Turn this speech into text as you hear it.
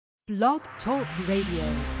Blog Talk Radio.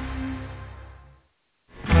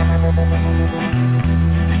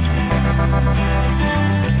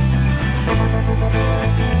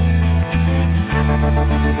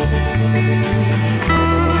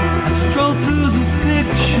 Stroll through the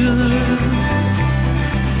pictures,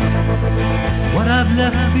 what I've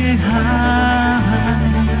left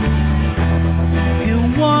behind. Here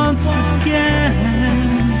once again,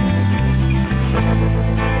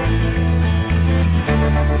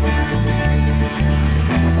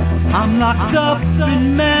 I'm locked up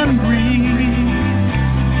in memories,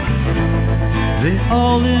 they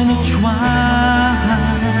all intertwine.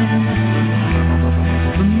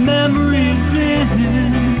 The memories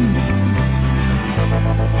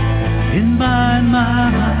in my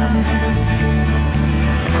mind.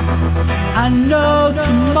 I know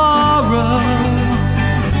tomorrow,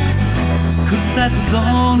 'cause that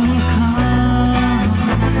dawn will come.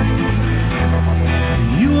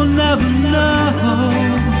 You will never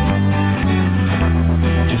know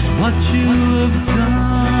just what you have done.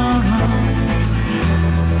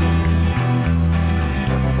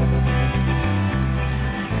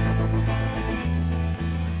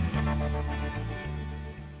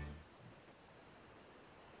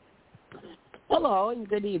 Hello and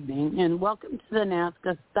good evening, and welcome to the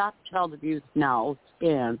NASCA Stop Child Abuse Now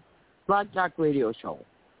SCAN Blog Talk Radio Show.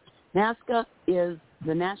 NASCA is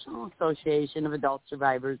the National Association of Adult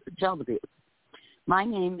Survivors of Child Abuse. My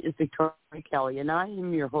name is Victoria Kelly, and I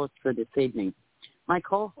am your host for this evening. My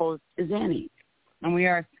co-host is Annie, and we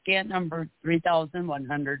are SCAN number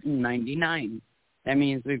 3,199. That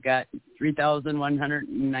means we've got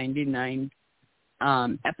 3,199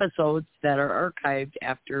 episodes that are archived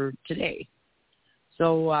after today.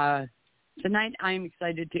 So tonight I'm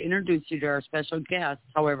excited to introduce you to our special guest.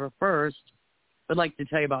 However, first, I'd like to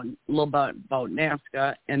tell you a little bit about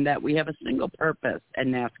NASCA, and that we have a single purpose at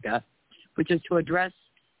NASCA, which is to address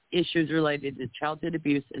issues related to childhood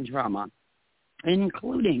abuse and trauma,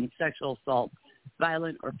 including sexual assault,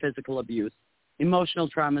 violent or physical abuse, emotional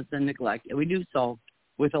traumas, and neglect. And we do so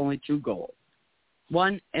with only two goals.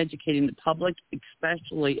 One, educating the public,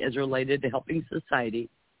 especially as related to helping society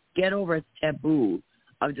get over its taboo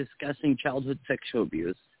of discussing childhood sexual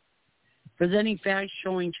abuse. Presenting facts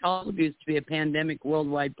showing child abuse to be a pandemic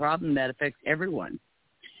worldwide problem that affects everyone.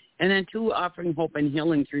 And then two, offering hope and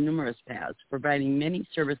healing through numerous paths, providing many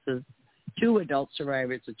services to adult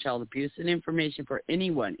survivors of child abuse and information for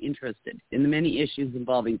anyone interested in the many issues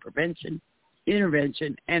involving prevention,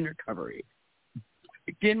 intervention, and recovery.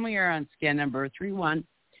 Again, we are on SCAN number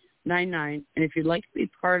 3199, and if you'd like to be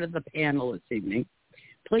part of the panel this evening,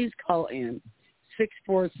 please call in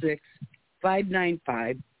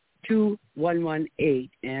 646-595-2118,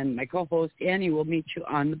 and my co-host Annie will meet you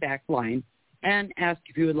on the back line and ask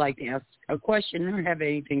if you would like to ask a question or have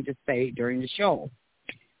anything to say during the show.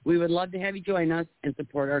 We would love to have you join us and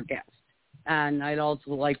support our guests. And I'd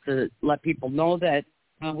also like to let people know that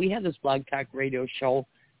we have this Blog Talk Radio show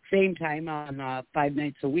same time on 5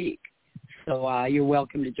 nights a week. So you're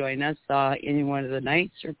welcome to join us any one of the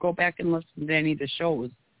nights, or go back and listen to any of the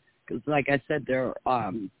shows. Because, like I said, they're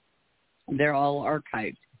all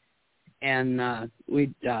archived, and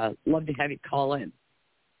we'd love to have you call in.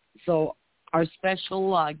 So our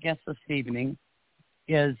special guest this evening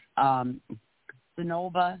is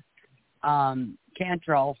Synova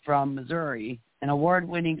Cantrell from Missouri, an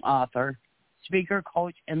award-winning author, speaker,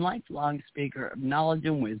 coach, and lifelong speaker of knowledge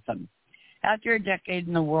and wisdom. After a decade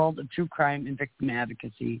in the world of true crime and victim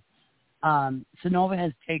advocacy, Synova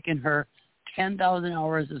has taken her 10,000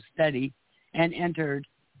 hours of study and entered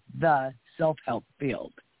the self-help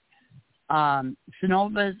field.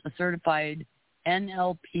 Synova is a certified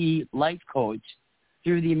NLP Life Coach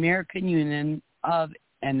through the American Union of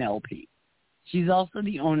NLP. She's also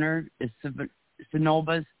the owner of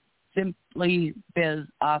Synova's Simply Biz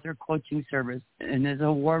author coaching service, and is an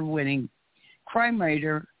award-winning crime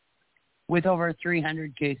writer with over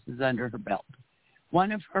 300 cases under her belt.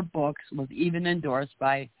 One of her books was even endorsed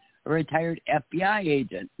by a retired FBI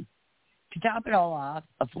agent. To top it all off,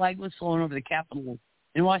 a flag was flown over the Capitol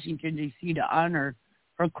in Washington, D.C. to honor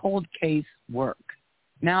her cold case work.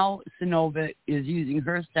 Now, Synova is using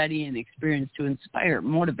her study and experience to inspire,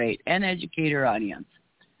 motivate, and educate her audience.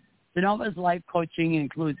 Synova's life coaching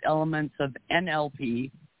includes elements of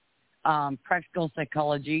NLP, practical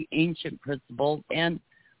psychology, ancient principles, and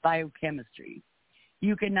biochemistry.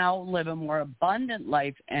 You can now live a more abundant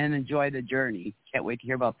life and enjoy the journey. Can't wait to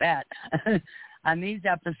hear about that. On these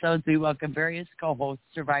episodes, we welcome various co-hosts,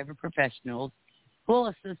 survivor professionals, who will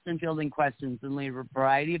assist in fielding questions and lead a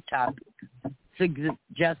variety of topics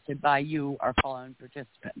suggested by you, our following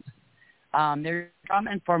participants. Their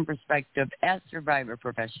trauma-informed perspective as survivor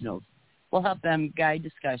professionals will help them guide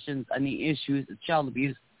discussions on the issues of child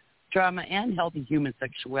abuse, trauma, and healthy human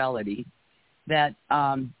sexuality that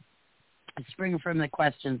spring from the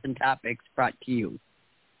questions and topics brought to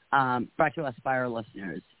us by our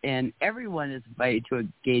listeners. And everyone is invited to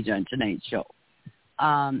engage on tonight's show.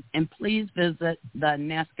 And please visit the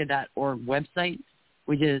NASCA.org website,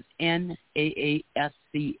 which is NAASCA.org.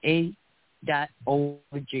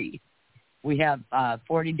 We have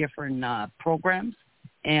 40 different programs,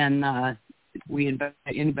 and we invite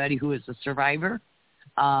anybody who is a survivor.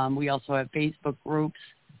 We also have Facebook groups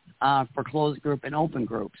for closed group and open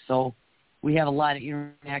groups. So we have a lot of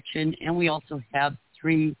interaction, and we also have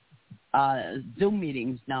 3 Zoom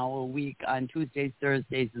meetings now a week on Tuesdays,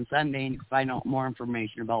 Thursdays, and Sunday, and you can find out more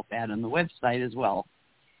information about that on the website as well.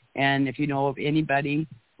 And if you know of anybody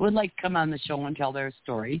who would like to come on the show and tell their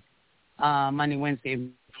story, Monday, Wednesday,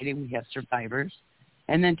 and Friday we have survivors.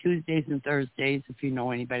 And then Tuesdays and Thursdays, if you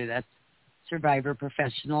know anybody that's survivor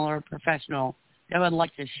professional or professional that would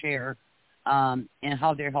like to share and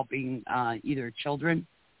how they're helping either children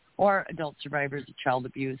or adult survivors of child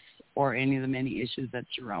abuse or any of the many issues that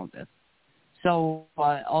surround us. So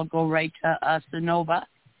I'll go right to Synova,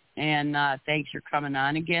 and thanks for coming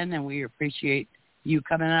on again, and we appreciate you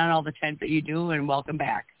coming on all the time that you do, and welcome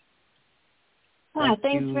back.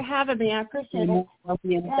 Thanks for having me. I appreciate it.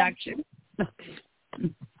 The introduction.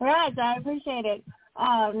 Right, I appreciate it.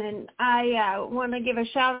 And I want to give a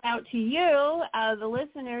shout-out to you. The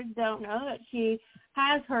listeners don't know that she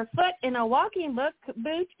has her foot in a walking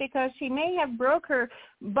boot because she may have broke her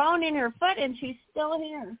bone in her foot, and she's still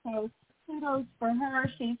here. So kudos for her.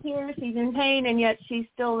 She's here. She's in pain, and yet she's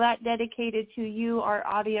still that dedicated to you, our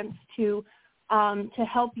audience, to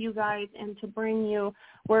help you guys and to bring you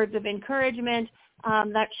words of encouragement.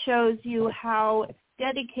 That shows you how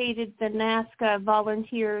dedicated the NASCA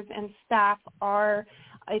volunteers and staff are.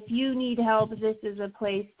 If you need help, this is a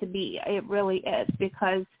place to be. It really is,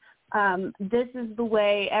 because this is the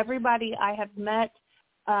way everybody I have met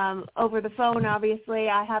over the phone. Obviously,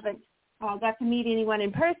 I haven't got to meet anyone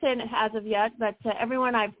in person as of yet, but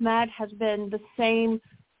everyone I've met has been the same,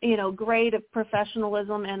 grade of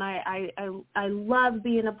professionalism, and I love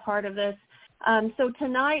being a part of this. So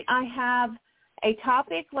tonight I have a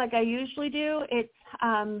topic like I usually do. It's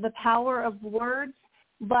the power of words,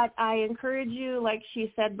 but I encourage you, like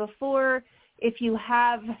she said before, if you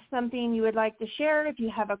have something you would like to share, if you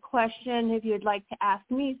have a question, if you'd like to ask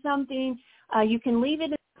me something, you can leave it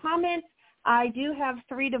in the comments. I do have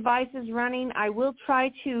 3 devices running. I will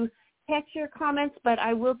try to catch your comments, but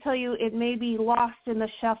I will tell you it may be lost in the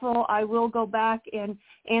shuffle. I will go back and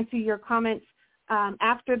answer your comments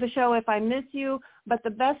after the show if I miss you. But the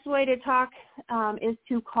best way to talk is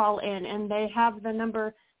to call in, and they have the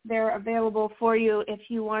number there available for you if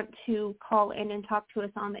you want to call in and talk to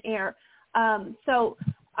us on the air. So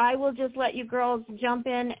I will just let you girls jump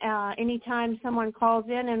in anytime someone calls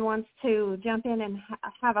in and wants to jump in and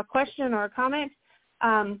have a question or a comment.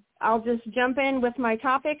 I'll just jump in with my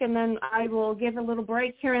topic, and then I will give a little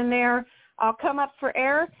break here and there. I'll come up for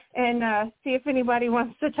air and see if anybody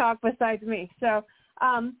wants to talk besides me. So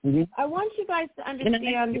I want you guys to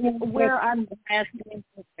understand where I'm asking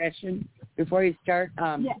a question before you start.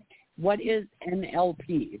 Yes. What is NLP?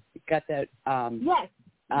 You got that? Yes.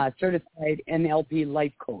 Certified NLP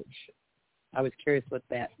Life Coach. I was curious what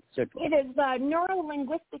that stood for. It is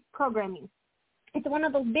neuro-linguistic programming. It's one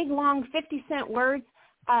of those big, long 50-cent words,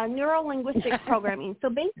 neuro-linguistic programming. So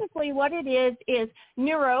basically what it is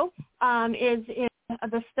neuro is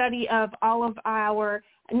the study of all of our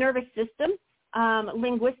nervous system.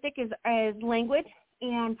 Linguistic is language,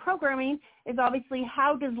 and programming is obviously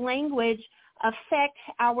how does language affect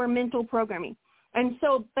our mental programming. And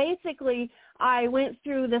so basically I went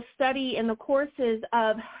through the study and the courses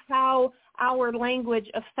of how our language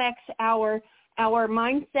affects our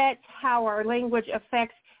mindset, how our language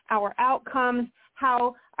affects our outcomes,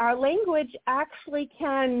 how our language actually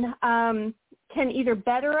can either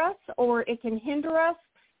better us or it can hinder us.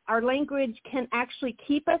 Our language can actually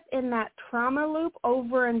keep us in that trauma loop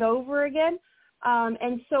over and over again.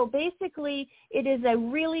 And so basically it is a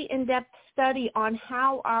really in-depth study on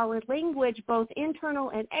how our language, both internal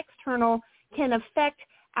and external, can affect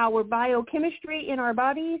our biochemistry in our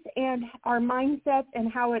bodies and our mindsets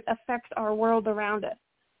and how it affects our world around us.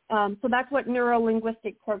 So that's what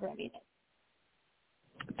neuro-linguistic programming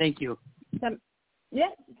is. Thank you.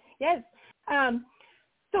 Yes.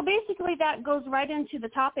 So basically that goes right into the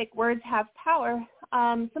topic, words have power.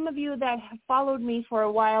 Some of you that have followed me for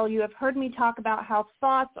a while, you have heard me talk about how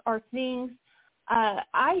thoughts are things.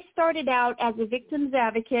 I started out as a victim's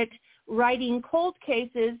advocate writing cold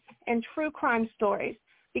cases and true crime stories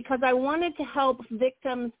because I wanted to help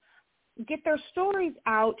victims get their stories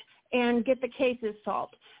out and get the cases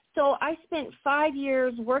solved. So I spent 5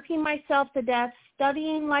 years working myself to death,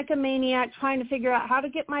 studying like a maniac, trying to figure out how to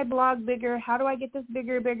get my blog bigger, how do I get this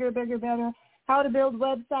bigger, better, how to build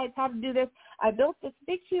websites, how to do this. I built this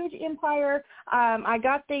big, huge empire. I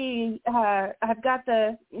got the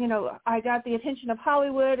attention of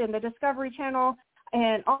Hollywood and the Discovery Channel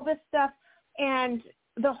and all this stuff. And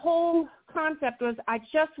the whole concept was I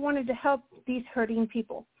just wanted to help these hurting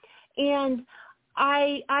people. And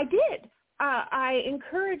I did. I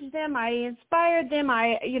encouraged them. I inspired them.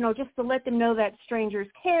 Just to let them know that strangers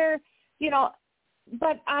care,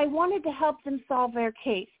 but I wanted to help them solve their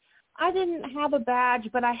case. I didn't have a badge,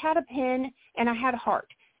 but I had a pen and I had a heart.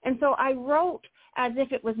 And so I wrote as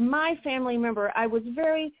if it was my family member. I was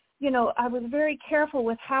very careful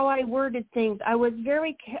with how I worded things. I was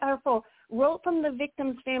very careful, wrote from the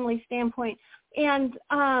victim's family standpoint. And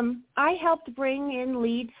I helped bring in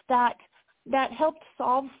leads that helped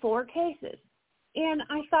solve 4 cases. And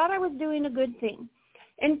I thought I was doing a good thing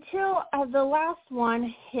until the last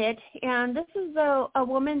one hit. And this is a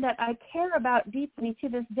woman that I care about deeply to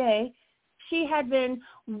this day. She had been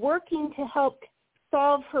working to help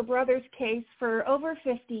solve her brother's case for over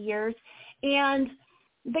 50 years. And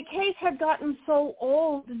the case had gotten so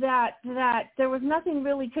old that there was nothing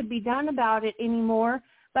really could be done about it anymore.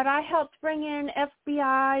 But I helped bring in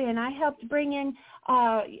FBI and I helped bring in,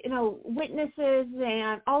 witnesses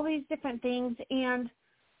and all these different things. And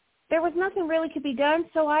there was nothing really could be done.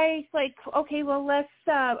 So I was like, okay, well, let's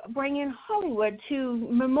bring in Hollywood to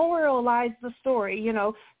memorialize the story,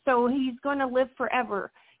 so he's going to live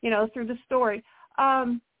forever, through the story.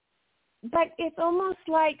 But it's almost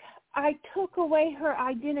like I took away her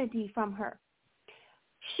identity from her.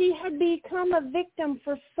 She had become a victim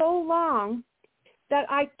for so long that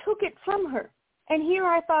I took it from her. And here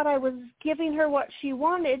I thought I was giving her what she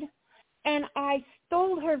wanted, and I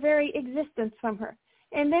stole her very existence from her.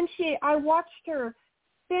 And then I watched her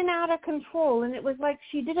spin out of control, and it was like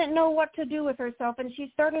she didn't know what to do with herself, and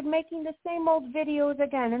she started making the same old videos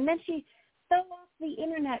again. And then she fell off the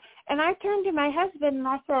internet. And I turned to my husband, and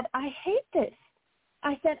I said, I hate this.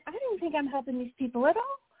 I said, I don't think I'm helping these people at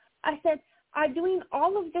all. I said, I'm doing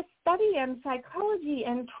all of this study and psychology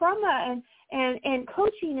and trauma and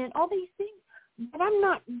coaching and all these things, but I'm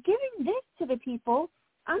not giving this to the people.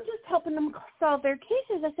 I'm just helping them solve their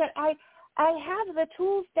cases. I said, I have the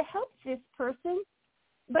tools to help this person,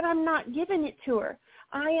 but I'm not giving it to her.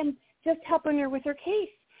 I am just helping her with her case.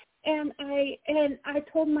 And I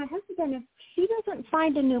told my husband, if she doesn't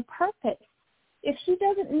find a new purpose, if she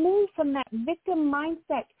doesn't move from that victim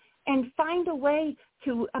mindset and find a way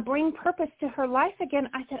to bring purpose to her life again,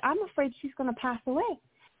 I said, I'm afraid she's going to pass away,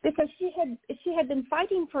 because she had been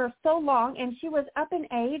fighting for so long, and she was up in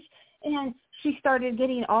age, and she started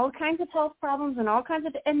getting all kinds of health problems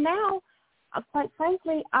and now, quite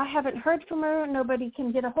frankly, I haven't heard from her. Nobody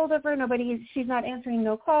can get a hold of her. She's not answering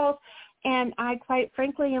no calls, and I quite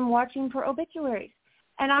frankly am watching for obituaries,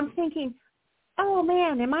 and I'm thinking, oh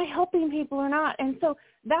man, am I helping people or not? And so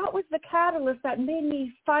that was the catalyst that made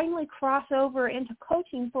me finally cross over into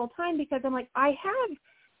coaching full time, because I'm like, I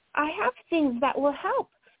have things that will help.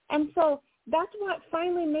 And so that's what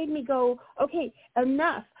finally made me go, okay,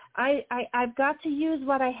 enough. I've got to use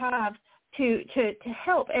what I have to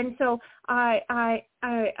help. And so I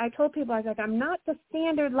told people, I was like, I'm not the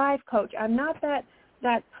standard life coach. I'm not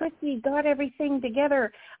that prissy, got everything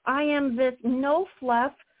together. I am this no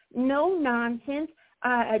fluff, no nonsense,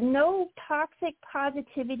 no toxic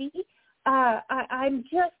positivity. I'm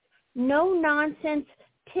just no nonsense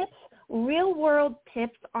tips, real world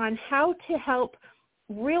tips on how to help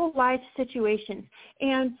real life situations.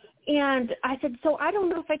 And I said, so I don't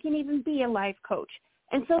know if I can even be a life coach.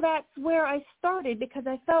 And so that's where I started, because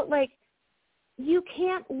I felt like you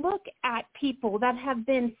can't look at people that have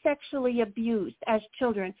been sexually abused as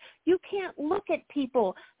children. You can't look at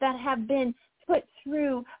people that have been put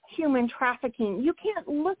through human trafficking. You can't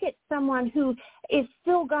look at someone who is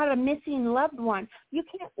still got a missing loved one. You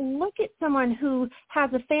can't look at someone who has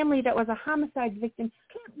a family that was a homicide victim.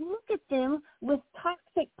 You can't look at them with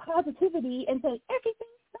toxic positivity and say,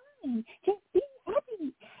 everything's fine, just be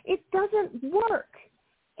happy. It doesn't work.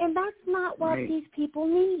 And that's not what these people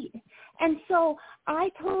need. And so I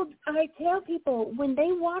tell people, when they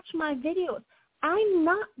watch my videos, I'm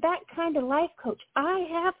not that kind of life coach. I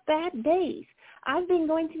have bad days. I've been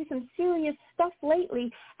going through some serious stuff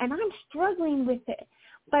lately, and I'm struggling with it.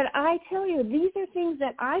 But I tell you, these are things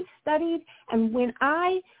that I've studied, and when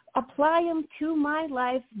I apply them to my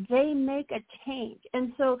life, they make a change.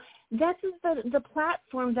 And so this is the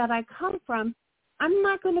platform that I come from. I'm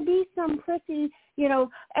not going to be some prissy,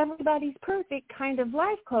 everybody's perfect kind of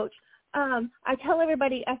life coach. I tell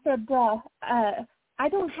everybody, I said, I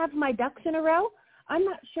don't have my ducks in a row. I'm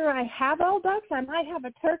not sure I have all ducks. I might have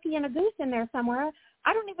a turkey and a goose in there somewhere.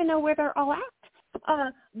 I don't even know where they're all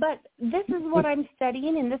at. But this is what I'm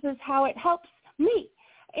studying, and this is how it helps me.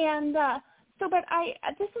 And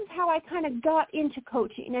this is how I kind of got into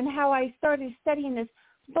coaching and how I started studying this.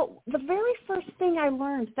 But the very first thing I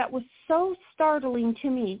learned that was so startling to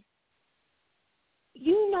me,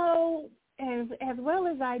 as well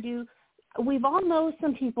as I do, we've all known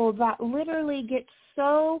some people that literally get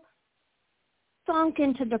so sunk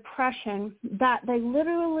into depression that they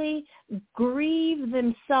literally grieve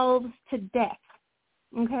themselves to death,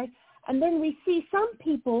 okay? And then we see some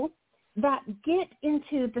people that get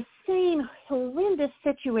into the same horrendous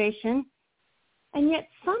situation, and yet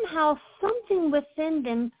somehow something within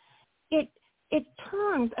them, it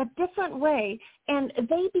turns a different way, and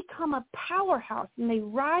they become a powerhouse, and they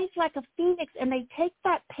rise like a phoenix, and they take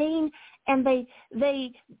that pain, and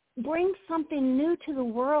they bring something new to the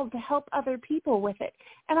world to help other people with it.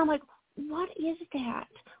 And I'm like, what is that?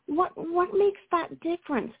 What makes that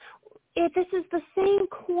difference? If this is the same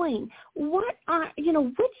coin, which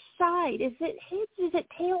side? Is it heads? Is it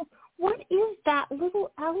tails? What is that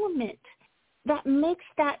little element that makes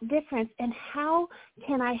that difference, and how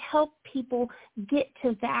can I help people get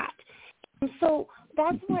to that? And so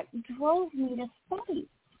that's what drove me to study.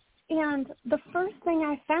 And the first thing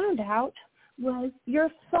I found out was your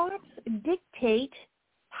thoughts dictate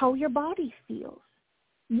how your body feels.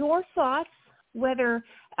 Your thoughts, whether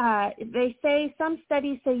some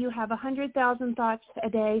studies say you have 100,000 thoughts a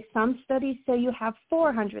day, some studies say you have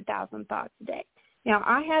 400,000 thoughts a day. Now,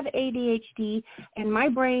 I have ADHD, and my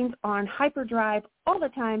brain's on hyperdrive all the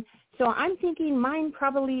time, so I'm thinking mine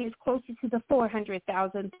probably is closer to the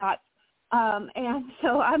 400,000 thoughts, and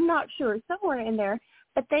so I'm not sure, somewhere in there.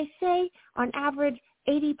 But they say, on average,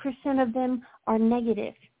 80% of them are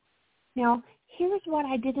negative. Now, here's what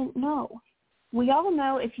I didn't know. We all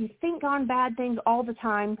know if you think on bad things all the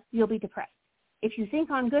time, you'll be depressed. If you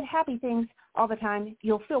think on good, happy things all the time,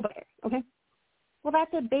 you'll feel better, okay? Well,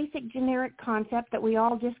 that's a basic generic concept that we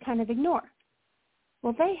all just kind of ignore.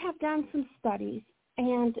 Well, they have done some studies,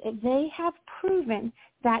 and they have proven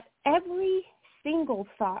that every single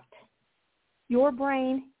thought, your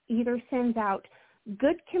brain either sends out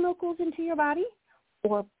good chemicals into your body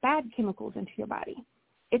or bad chemicals into your body.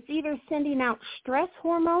 It's either sending out stress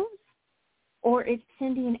hormones or it's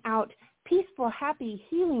sending out peaceful, happy,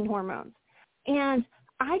 healing hormones. And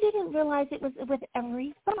I didn't realize it was with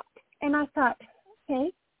every thought. And I thought,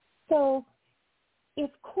 okay, so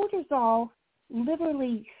if cortisol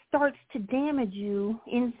literally starts to damage you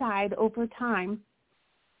inside over time,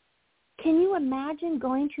 can you imagine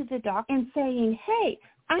going to the doctor and saying, hey,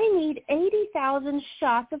 I need 80,000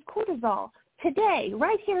 shots of cortisol today,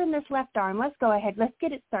 right here in this left arm. Let's go ahead. Let's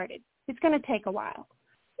get it started. It's going to take a while.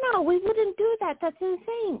 No, we wouldn't do that. That's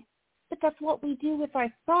insane. But that's what we do with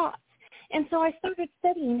our thoughts. And so I started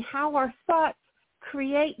studying how our thoughts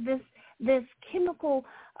create this chemical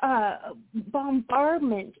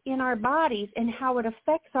bombardment in our bodies and how it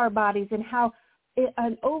affects our bodies, and how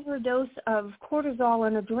an overdose of cortisol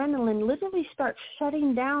and adrenaline literally starts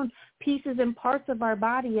shutting down pieces and parts of our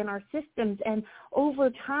body and our systems. And over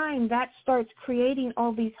time, that starts creating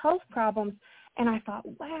all these health problems. And I thought,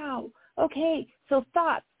 wow, okay, so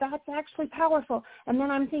thoughts, that's actually powerful. And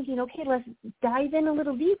then I'm thinking, okay, let's dive in a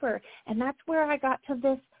little deeper. And that's where I got to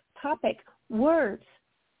this topic, words.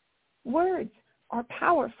 Words are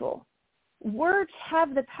powerful. Words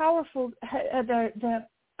have the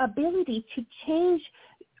ability to change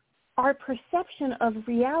our perception of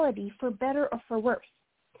reality for better or for worse.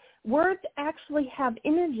 Words actually have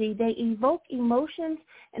energy. They evoke emotions,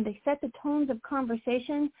 and they set the tones of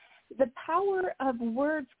conversation. The power of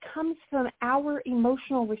words comes from our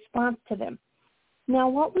emotional response to them. Now,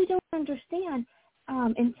 what we don't understand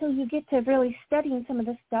until you get to really studying some of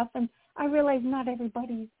this stuff, and I realize not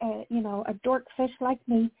everybody's, a dork fish like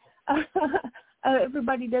me.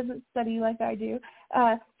 Everybody doesn't study like I do.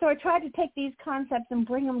 So I try to take these concepts and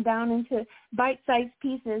bring them down into bite-sized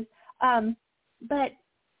pieces. But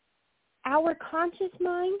our conscious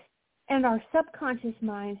mind and our subconscious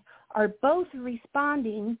mind are both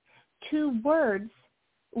responding to words,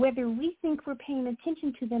 whether we think we're paying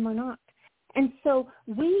attention to them or not. And so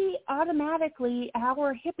we automatically,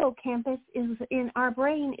 our hippocampus is in our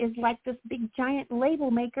brain is like this big giant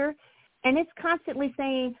label maker, And it's constantly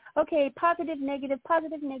saying, okay, positive, negative,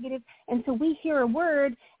 and so we hear a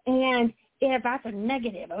word, and if that's a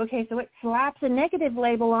negative, okay, so it slaps a negative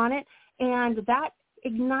label on it, and that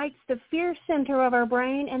ignites the fear center of our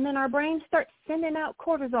brain, and then our brain starts sending out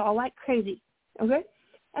cortisol like crazy, okay?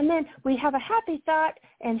 And then we have a happy thought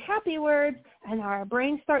and happy words, and our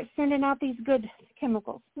brain starts sending out these good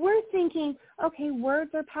chemicals. We're thinking, okay,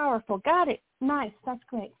 words are powerful. Got it. Nice. That's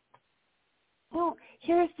great. Well,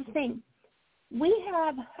 here's the thing.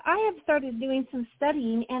 I have started doing some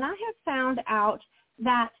studying, and I have found out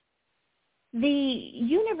that the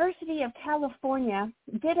University of California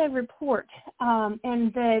did a report,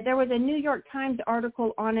 and there was a New York Times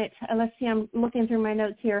article on it. Let's see, I'm looking through my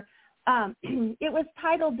notes here. It was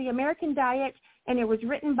titled The American Diet, and it was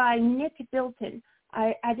written by Nick Bilton.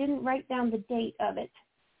 I didn't write down the date of it,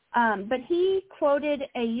 but he quoted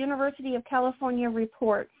a University of California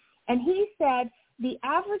report, and he said the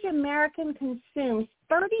average American consumes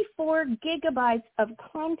 34 gigabytes of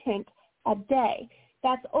content a day.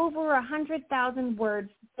 That's over 100,000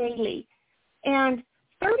 words daily. And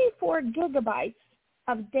 34 gigabytes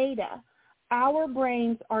of data our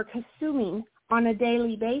brains are consuming on a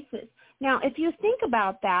daily basis. Now, if you think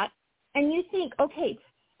about that and you think, okay,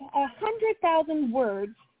 100,000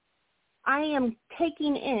 words I am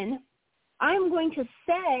taking in, I'm going to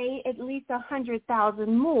say at least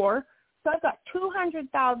 100,000 more. So I've got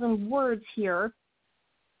 200,000 words here,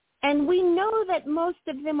 and we know that most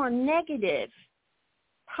of them are negative.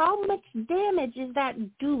 How much damage is that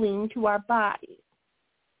doing to our bodies?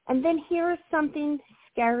 And then here's something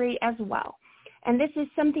scary as well. And this is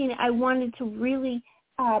something I wanted to really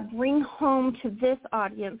bring home to this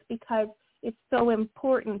audience because it's so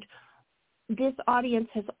important. This audience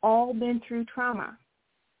has all been through trauma.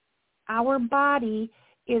 Our body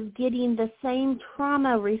is getting the same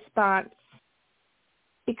trauma response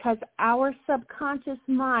because our subconscious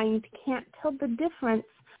mind can't tell the difference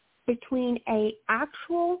between an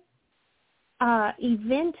actual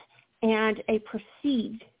event and a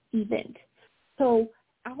perceived event. So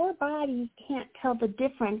our bodies can't tell the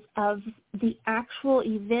difference of the actual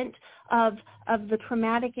event of the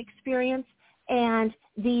traumatic experience and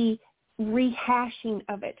the rehashing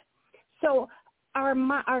of it. So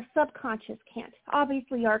our subconscious can't.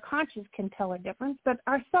 Obviously, our conscious can tell a difference, but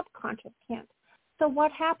our subconscious can't. So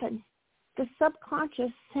what happens? The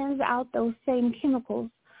subconscious sends out those same chemicals.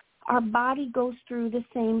 Our body goes through the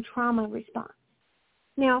same trauma response.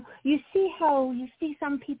 Now, you see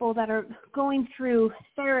some people that are going through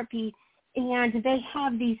therapy and they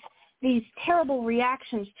have these terrible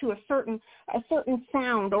reactions to a certain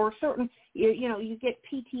sound or certain, you get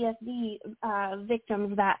PTSD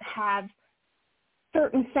victims that have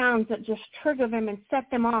certain sounds that just trigger them and set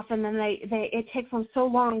them off, and then it takes them so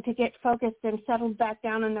long to get focused and settled back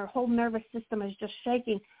down, and their whole nervous system is just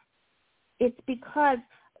shaking. It's because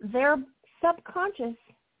their subconscious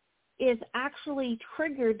is actually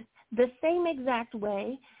triggered the same exact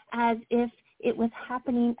way as if it was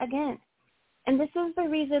happening again. And this is the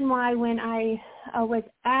reason why when I was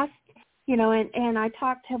asked, and I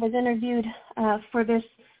was interviewed for this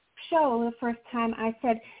show the first time, I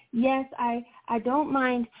said, yes, I don't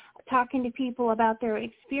mind talking to people about their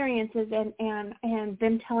experiences and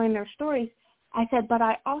them telling their stories. I said, but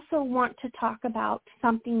I also want to talk about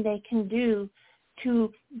something they can do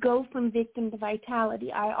to go from victim to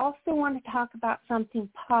vitality. I also want to talk about something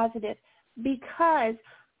positive because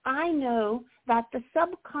I know that the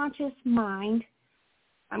subconscious mind,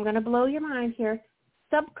 I'm going to blow your mind here,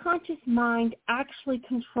 subconscious mind actually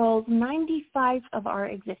controls 95% of our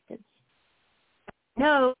existence.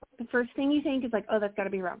 No, the first thing you think is like, oh, that's got to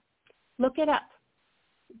be wrong. Look it up.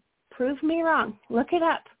 Prove me wrong. Look it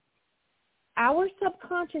up. Our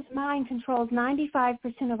subconscious mind controls 95%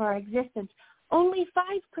 of our existence. Only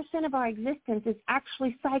 5% of our existence is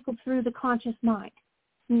actually cycled through the conscious mind.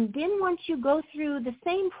 And then once you go through the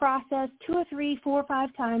same process 2 or 3, 4,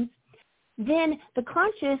 5 times, then the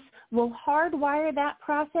conscious will hardwire that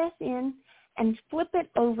process in and flip it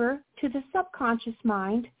over to the subconscious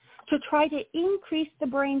mind to try to increase the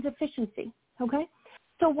brain's efficiency, okay?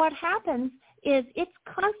 So what happens is it's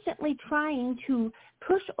constantly trying to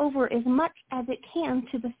push over as much as it can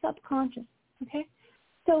to the subconscious, okay?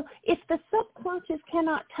 So if the subconscious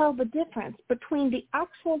cannot tell the difference between the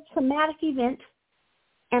actual traumatic event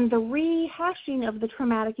and the rehashing of the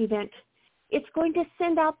traumatic event, it's going to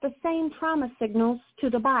send out the same trauma signals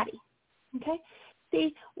to the body, okay?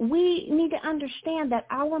 See, we need to understand that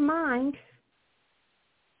our mind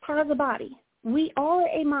has a body. We are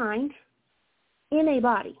a mind in a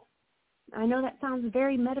body. I know that sounds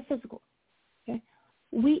very metaphysical, okay?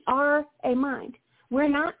 We are a mind. We're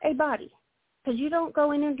not a body, because you don't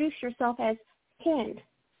go and introduce yourself as hand.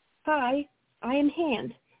 Hi, I am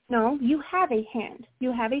hand. No, you have a hand.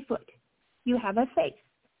 You have a foot. You have a face.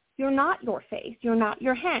 You're not your face. You're not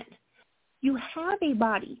your hand. You have a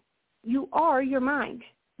body. You are your mind.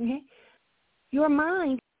 Okay? Your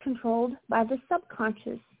mind is controlled by the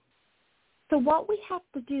subconscious. So what we have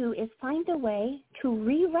to do is find a way to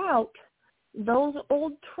reroute those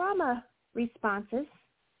old trauma responses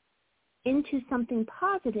into something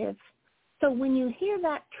positive. So when you hear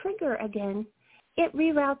that trigger again, it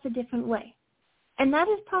reroutes a different way. And that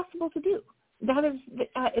is possible to do.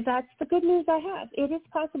 That's the good news I have. It is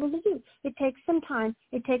possible to do. It takes some time.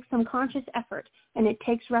 It takes some conscious effort, and it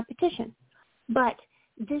takes repetition. But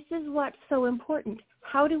this is what's so important.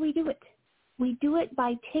 How do we do it? We do it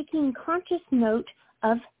by taking conscious note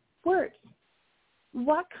of words.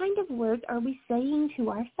 What kind of words are we saying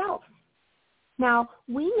to ourselves? Now,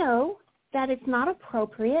 we know that it's not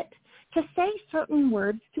appropriate to say certain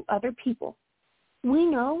words to other people. We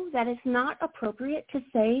know that it's not appropriate to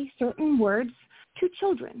say certain words to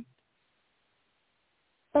children.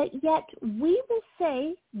 But yet we will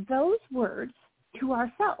say those words to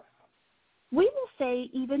ourselves. We will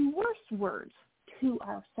say even worse words to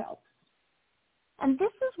ourselves. And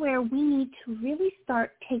this is where we need to really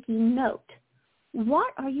start taking note.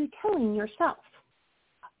 What are you telling yourself?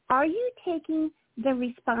 Are you taking the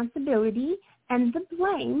responsibility and the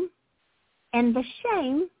blame and the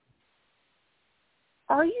shame?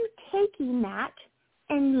 Are you taking that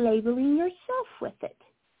and labeling yourself with it?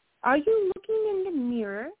 Are you looking in the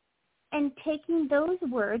mirror and taking those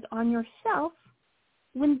words on yourself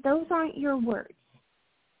when those aren't your words?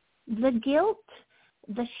 The guilt,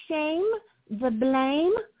 the shame, the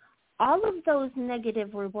blame, all of those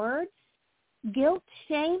negative words, guilt,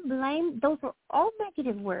 shame, blame, those are all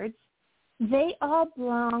negative words. They all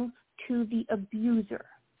belong to the abuser.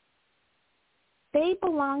 They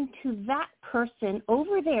belong to that person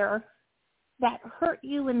over there that hurt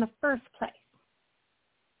you in the first place.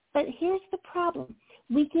 But here's the problem.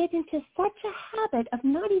 We get into such a habit of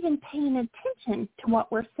not even paying attention to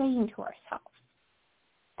what we're saying to ourselves.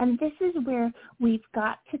 And this is where we've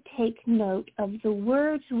got to take note of the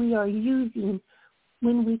words we are using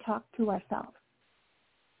when we talk to ourselves.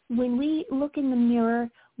 When we look in the mirror,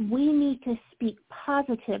 we need to speak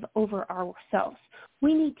positive over ourselves.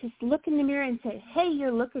 We need to look in the mirror and say, hey,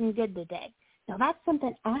 you're looking good today. Now, that's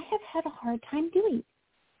something I have had a hard time doing.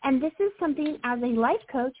 And this is something, as a life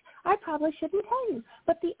coach, I probably shouldn't tell you.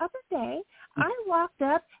 But the other day, I walked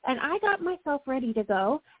up and I got myself ready to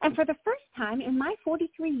go. And for the first time in my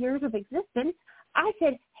 43 years of existence, I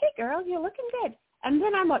said, hey, girl, you're looking good. And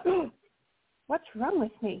then I'm like, what's wrong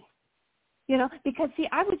with me? You know, because, see,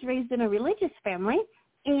 I was raised in a religious family,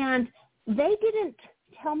 and they didn't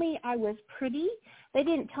tell me I was pretty. They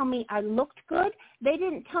didn't tell me I looked good. They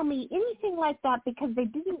didn't tell me anything like that because they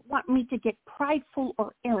didn't want me to get prideful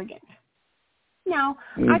or arrogant. Now,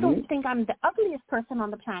 I don't think I'm the ugliest person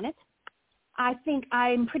on the planet. I think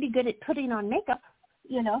I'm pretty good at putting on makeup,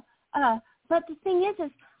 you know. But the thing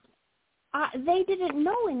is they didn't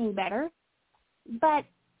know any better. But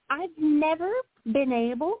I've never been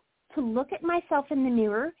able to look at myself in the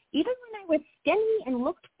mirror, even when I was skinny and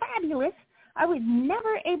looked fabulous. I was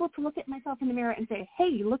never able to look at myself in the mirror and say, hey,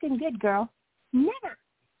 you're looking good, girl. Never.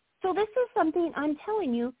 So this is something I'm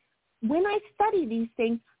telling you, when I study these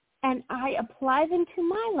things and I apply them to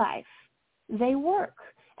my life, they work.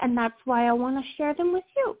 And that's why I want to share them with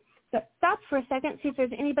you. So stop for a second, see if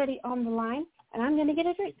there's anybody on the line, and I'm going to get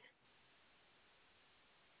a drink.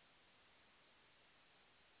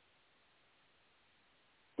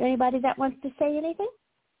 Anybody that wants to say anything?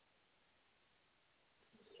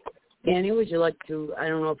 Danny, would you like to, I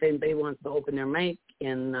don't know if anybody wants to open their mic,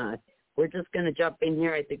 and we're just going to jump in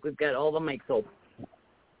here. I think we've got all the mics open.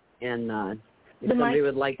 And if somebody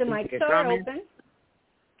would like to make a comment. Open.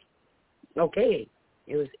 Okay.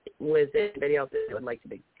 Was anybody else that would like to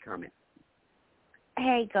make a comment?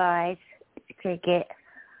 Hey, guys. It's Cricket.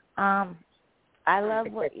 I love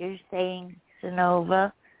what you're saying,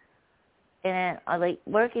 Synova. And like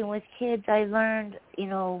working with kids, I learned, you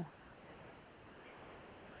know,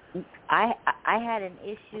 I had an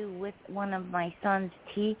issue with one of my son's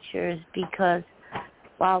teachers because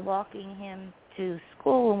while walking him to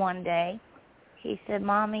school one day, he said,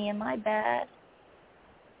 Mommy, am I bad?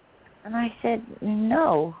 And I said,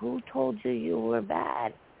 no, who told you you were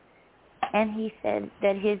bad? And he said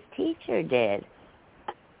that his teacher did.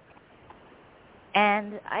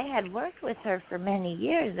 And I had worked with her for many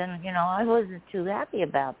years, and, you know, I wasn't too happy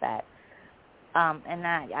about that. And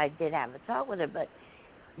I did have a talk with her, but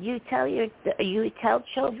you tell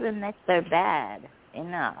children that they're bad.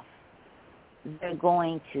 enough, they're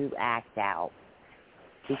going to act out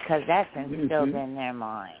because that's instilled in their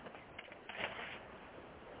mind.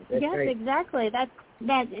 Yes, right. Exactly.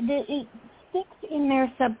 It sticks in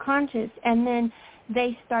their subconscious, and then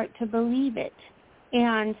they start to believe it,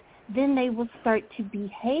 and then they will start to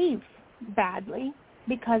behave badly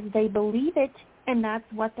because they believe it, and that's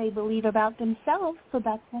what they believe about themselves, so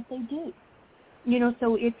that's what they do.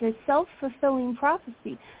 So it's a self-fulfilling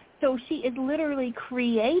prophecy. So she is literally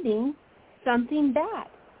creating something bad.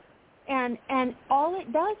 And all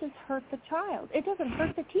it does is hurt the child. It doesn't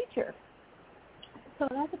hurt the teacher. So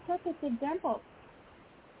that's a perfect example.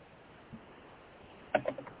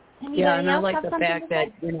 Yeah, and I like the fact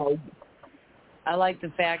that, I like the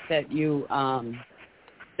fact that you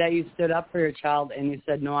stood up for your child and you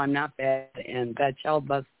said, no, I'm not bad, and that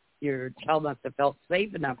your child must have felt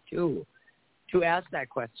safe enough to ask that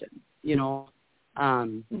question,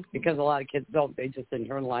 because a lot of kids don't. They just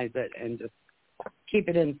internalize it and just keep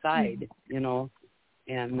it inside, and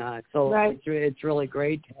so right. It's really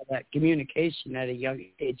great to have that communication at a young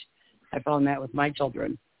age. I found that with my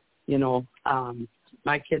children,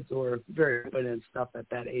 my kids were very good and stuff at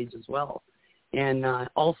that age as well. And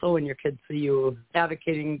also when your kids see you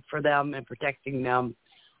advocating for them and protecting them,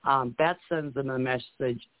 that sends them a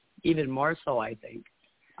message even more so, I think,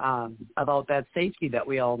 about that safety that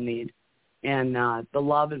we all need and the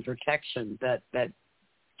love and protection that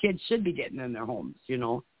kids should be getting in their homes,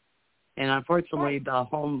 And unfortunately, the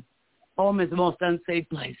home is the most unsafe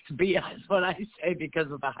place to be, is what I say,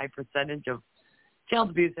 because of the high percentage of child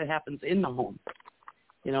abuse that happens in the home.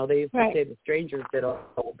 They used to say the strangers did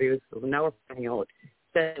all abuse, so now we're finding out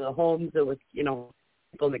that the homes it was,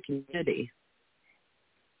 people in the community.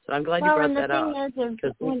 So I'm glad you brought that up. Well, and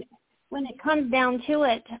the thing is when it comes down to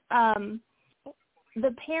it,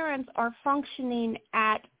 the parents are functioning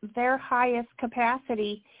at their highest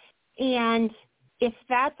capacity, and if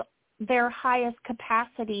that's their highest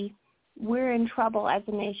capacity, we're in trouble as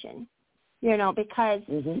a nation, because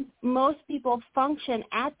most people function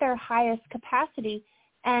at their highest capacity.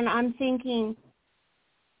 And I'm thinking,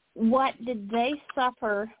 what did they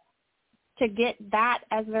suffer to get that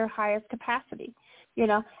as their highest capacity?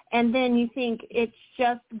 And then you think it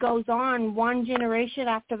just goes on one generation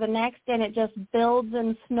after the next, and it just builds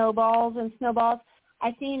and snowballs and snowballs.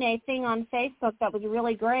 I seen a thing on Facebook that was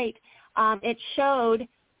really great. It showed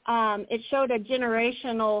a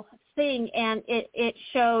generational thing, and it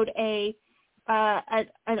showed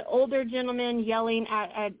an older gentleman yelling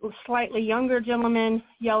at a slightly younger gentleman,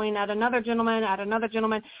 yelling at another gentleman,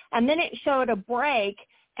 and then it showed a break,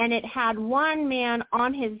 and it had one man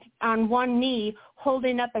on one knee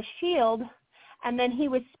holding up a shield, and then he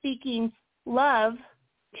was speaking love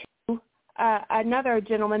to another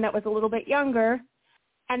gentleman that was a little bit younger,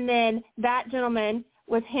 and then that gentleman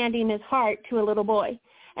was handing his heart to a little boy.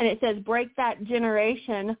 And it says, break that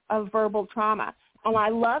generation of verbal trauma. And I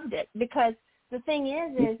loved it because the thing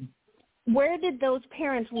is where did those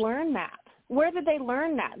parents learn that? Where did they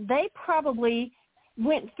learn that? They probably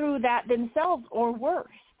went through that themselves or worse,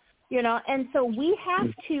 And so we have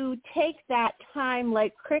to take that time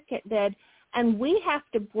like Cricket did, and we have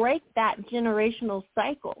to break that generational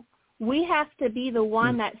cycle. We have to be the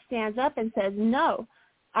one that stands up and says, no,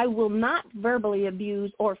 I will not verbally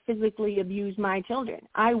abuse or physically abuse my children.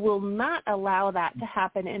 I will not allow that to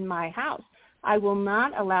happen in my house. I will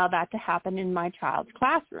not allow that to happen in my child's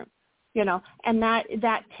classroom, and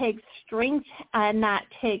that takes strength, and that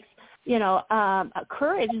takes,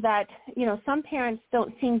 courage that, some parents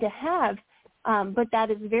don't seem to have, but that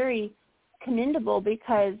is very commendable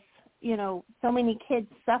because, so many kids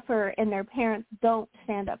suffer and their parents don't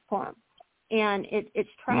stand up for them. And it's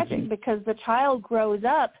tragic because the child grows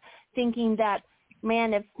up thinking that,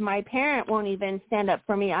 man, if my parent won't even stand up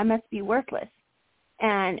for me, I must be worthless.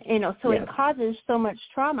 And, so it causes so much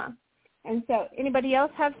trauma. And so anybody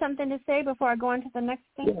else have something to say before I go on to the next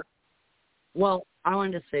thing? Yeah. Well, I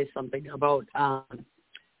wanted to say something about, a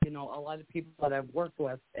lot of people that I've worked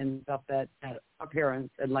with and stuff that are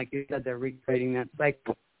parents, and like you said, they're recreating that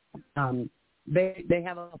cycle. They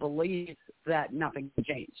have a belief that nothing can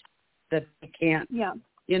change, that they can't,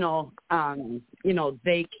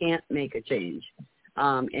 they can't make a change.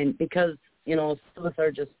 And because, some of us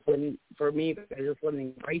are just living, for me, I just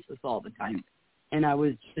living in crisis all the time. And I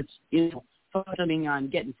was just, focusing on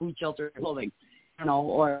getting food, shelter, clothing,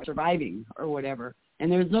 or surviving or whatever.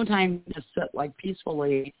 And there's no time to sit like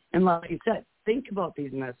peacefully and, like you said, think about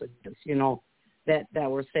these messages, that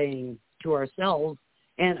we're saying to ourselves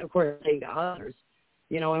and, of course, saying to others.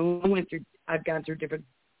 And I've gone through different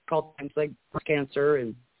times like breast cancer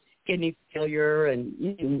and kidney failure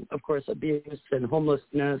and, of course, abuse and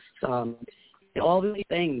homelessness, all these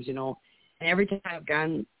things, And every time I've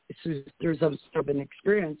gone through some sort of an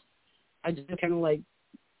experience, I just kind of like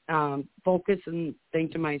focus and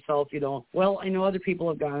think to myself, well, I know other people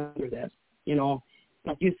have gone through this,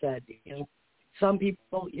 like you said, some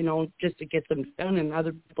people, just to get them done, and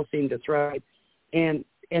other people seem to thrive, and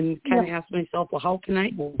kind of ask myself, well, how can I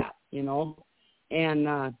do that, and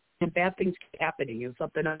bad things keep happening, and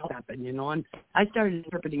something else happened, and I started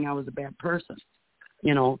interpreting I was a bad person,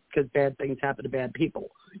 because bad things happen to bad people,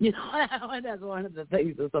 and that's one of the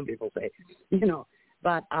things that some people say,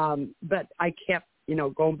 but I kept,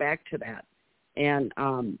 going back to that and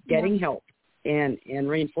getting help and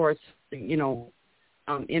reinforcing,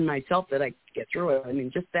 in myself that I can get through it. I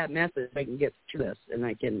mean, just that message, I can get through this, and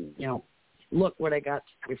I can, look what I got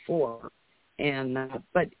before. And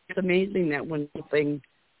but it's amazing that when something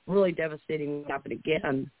really devastating happened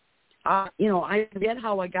again, I forget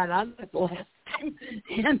how I got out of it the last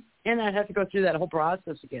time, and I have to go through that whole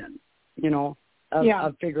process again,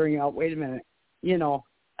 of figuring out, wait a minute,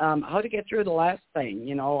 how to get through the last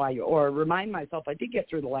thing, or remind myself I did get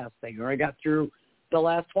through the last thing, or I got through the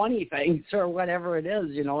last 20 things, or whatever it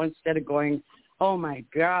is, instead of going, oh my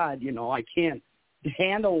God, I can't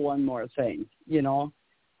handle one more thing,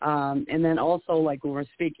 and then also, like, when we're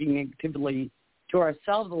speaking negatively to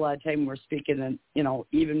ourselves, a lot of time we're speaking, and,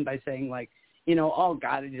 even by saying, like, oh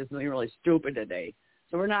God, I did something really stupid today.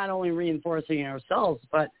 So we're not only reinforcing ourselves,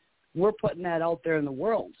 but we're putting that out there in the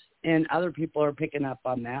world, and other people are picking up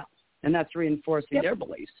on that, and that's reinforcing their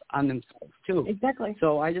beliefs on themselves too. Exactly.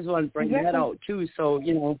 So I just want to bring that out too. So,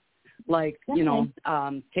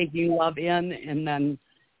 taking love in, and then,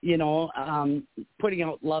 putting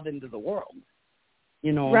out love into the world,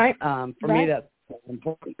 for me, that's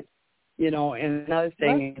important, and another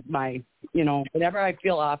thing is my, whenever I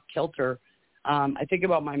feel off kilter, I think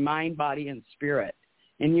about my mind, body, and spirit.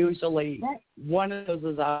 And usually one of those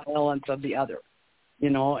is a balance of the other,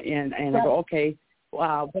 and I go, okay,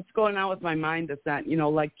 wow, what's going on with my mind that's not,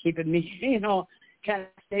 like keeping me, kind of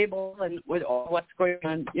stable, and with what's going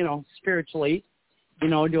on, spiritually,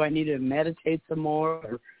 do I need to meditate some more,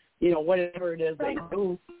 or, whatever it is I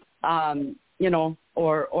do,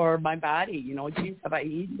 or my body, geez, have I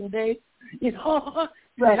eaten today?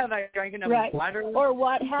 Have I drank enough water? Or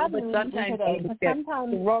what have you eaten today?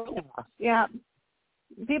 Sometimes,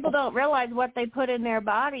 people don't realize what they put in their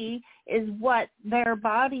body is what their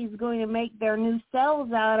body's going to make their new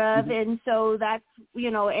cells out of. And so that's,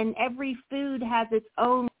 and every food has its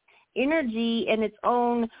own energy and its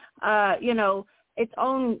own, its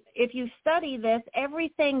own, if you study this,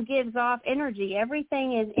 everything gives off energy.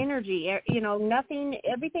 Everything is energy. Nothing,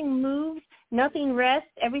 everything moves, nothing rests,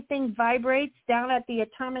 everything vibrates down at the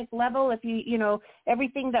atomic level. If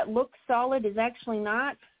everything that looks solid is actually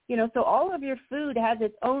not. So all of your food has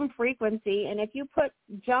its own frequency, and if you put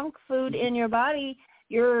junk food in your body,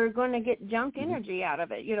 you're going to get junk energy out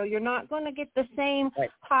of it. You're not going to get the same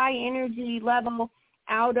high energy level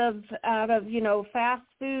out of fast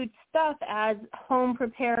food stuff as home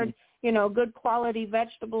prepared, good quality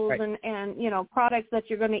vegetables and products that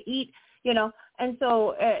you're going to eat, And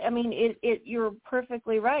so, you're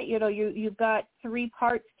perfectly right. You've got three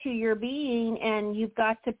parts to your being, and you've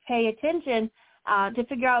got to pay attention to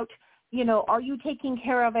figure out, are you taking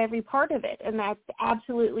care of every part of it? And that's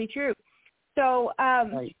absolutely true. So,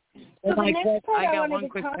 so the next part I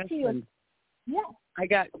wanted to talk to you. Yeah. I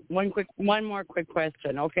got one more quick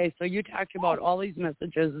question. Okay, so you talked about all these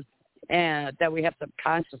messages and that we have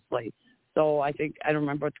subconsciously. So I think, I don't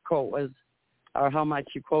remember what the quote was or how much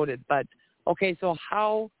you quoted, but okay, so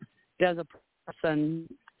how does a person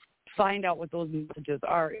find out what those messages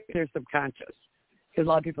are if they're subconscious? Because a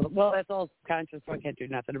lot of people, well, that's all subconscious, so I can't do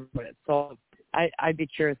nothing about it. So I'd be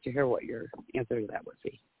curious to hear what your answer to that would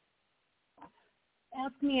be.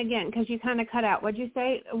 Ask me again, because you kind of cut out. What'd you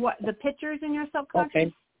say? What, the pictures in your subconscious?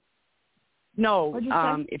 Okay. No,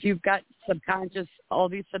 if you've got subconscious, all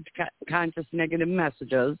these subconscious negative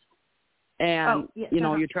messages, and,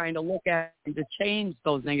 you're trying to look at to change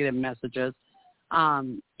those negative messages,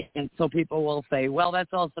 and so people will say, well,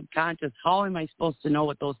 that's all subconscious. How am I supposed to know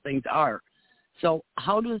what those things are? So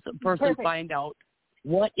how does a person find out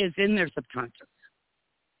what is in their subconscious?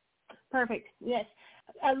 Perfect. Yes.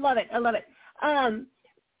 I love it.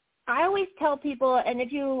 I always tell people, and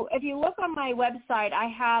if you look on my website, I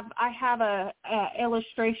have a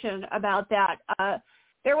illustration about that.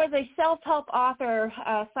 There was a self-help author,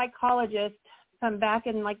 psychologist, some back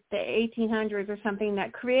in like the 1800s or something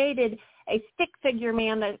that created a stick figure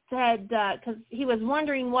man that said, because he was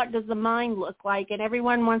wondering what does the mind look like, and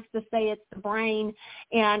everyone wants to say it's the brain,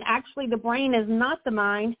 and actually the brain is not the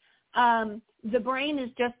mind. The brain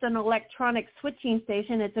is just an electronic switching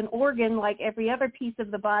station. It's an organ like every other piece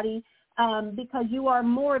of the body, because you are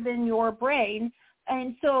more than your brain.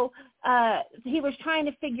 And so he was trying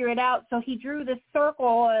to figure it out. So he drew this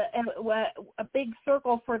circle, a big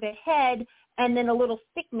circle for the head, and then a little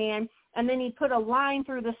stick man. And then he put a line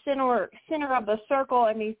through the center of the circle,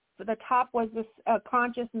 and the top was the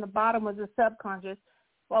conscious and the bottom was the subconscious.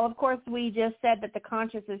 Well, of course, we just said that the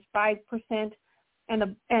conscious is 5%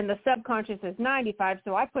 and the subconscious is 95%.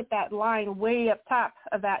 So I put that line way up top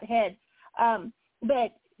of that head.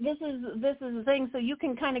 But this is the thing. So you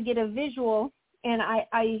can kind of get a visual. And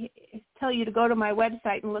I tell you to go to my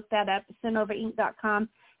website and look that up, synovainc.com,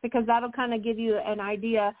 because that'll kind of give you an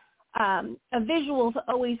idea. A visuals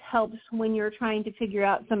always helps when you're trying to figure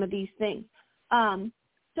out some of these things.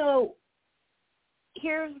 So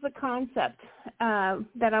here's the concept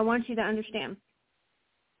that I want you to understand.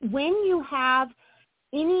 When you have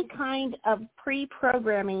any kind of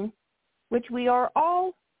pre-programming, which we are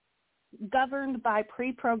all governed by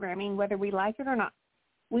pre-programming, whether we like it or not.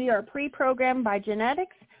 We are pre-programmed by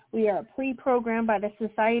genetics. We are pre-programmed by the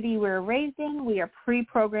society we're raised in. We are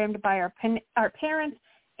pre-programmed by our parents,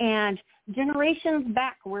 and generations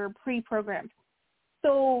back we're pre-programmed.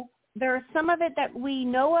 So there's some of it that we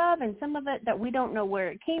know of and some of it that we don't know where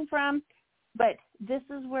it came from, but this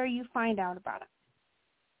is where you find out about it.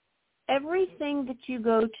 Everything that you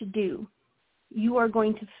go to do, you are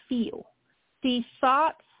going to feel. These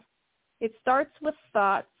thoughts, it starts with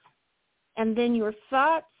thoughts, and then your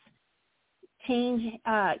thoughts change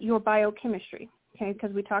your biochemistry, okay,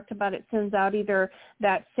 because we talked about it sends out either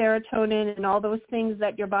that serotonin and all those things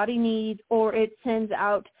that your body needs, or it sends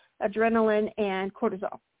out adrenaline and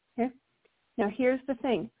cortisol, okay? Now, here's the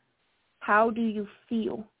thing. How do you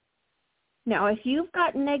feel? Now, if you've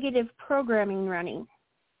got negative programming running,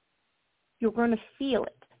 you're going to feel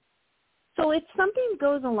it. So if something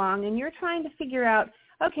goes along and you're trying to figure out,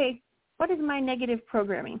 okay, what is my negative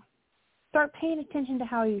programming? Start paying attention to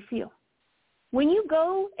how you feel. When you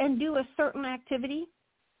go and do a certain activity,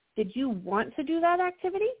 did you want to do that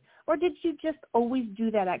activity, or did you just always do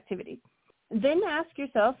that activity? Then ask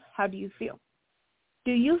yourself, how do you feel?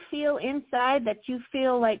 Do you feel inside that you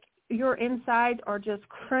feel like your insides are just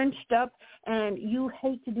crunched up and you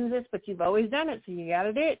hate to do this, but you've always done it, so you got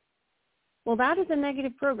to do it? Well, that is a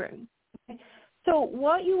negative programming. Okay? So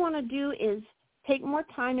what you want to do is take more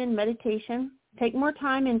time in meditation, take more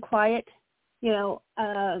time in quiet.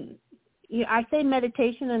 I say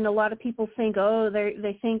meditation, and a lot of people think,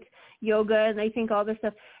 they think yoga and they think all this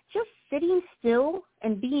stuff. Just sitting still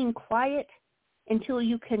and being quiet until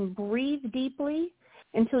you can breathe deeply,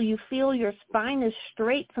 until you feel your spine is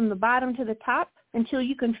straight from the bottom to the top, until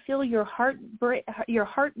you can feel your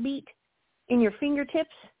heartbeat in your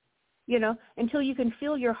fingertips, until you can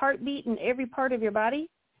feel your heartbeat in every part of your body.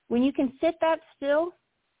 When you can sit that still,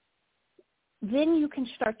 then you can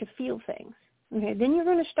start to feel things. Okay, then you're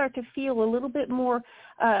going to start to feel a little bit more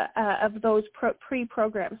of those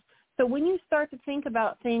pre-programs. So when you start to think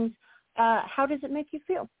about things, how does it make you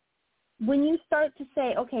feel? When you start to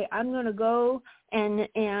say, okay, I'm going to go and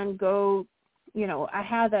go, I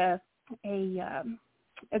had a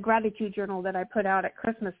gratitude journal that I put out at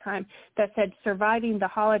Christmas time that said surviving the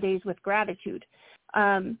holidays with gratitude,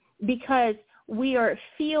 because we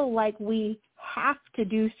feel like we have to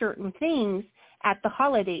do certain things at the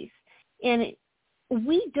holidays. And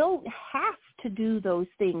we don't have to do those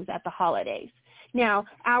things at the holidays. Now,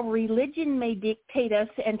 our religion may dictate us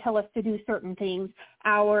and tell us to do certain things.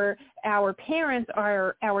 Our parents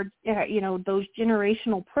are those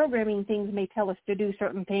generational programming things may tell us to do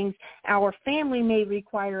certain things. Our family may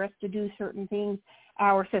require us to do certain things.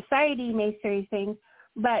 Our society may say things,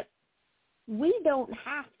 but we don't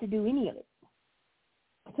have to do any of it.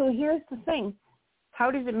 So here's the thing.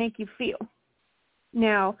 How does it make you feel?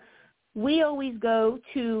 Now, we always go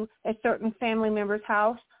to a certain family member's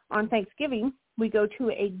house on Thanksgiving. We go to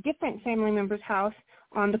a different family member's house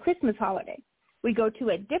on the Christmas holiday. We go to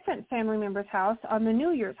a different family member's house on the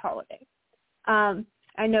New Year's holiday.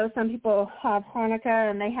 I know some people have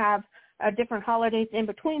Hanukkah and they have different holidays in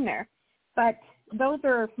between there, but those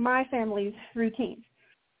are my family's routines.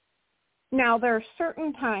 Now, there are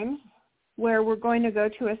certain times where we're going to go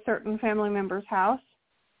to a certain family member's house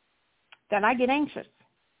that I get anxious.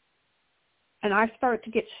 And I start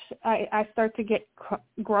to get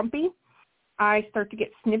grumpy. I start to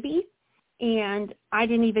get snippy, and I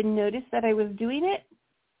didn't even notice that I was doing it.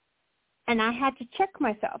 And I had to check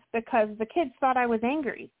myself because the kids thought I was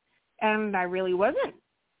angry, and I really wasn't.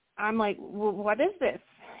 I'm like, well, what is this?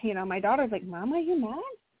 You know, my daughter's like, Mom, are you mad?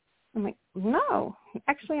 I'm like, no,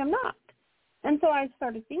 actually I'm not. And so I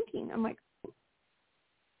started thinking, I'm like,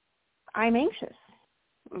 I'm anxious.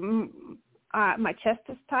 My chest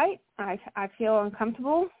is tight. I feel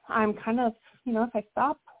uncomfortable. I'm kind of, you know, if I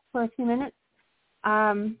stop for a few minutes,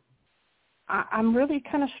 I'm really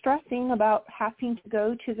kind of stressing about having to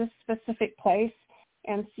go to this specific place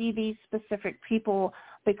and see these specific people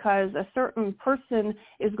because a certain person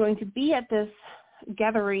is going to be at this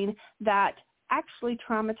gathering that actually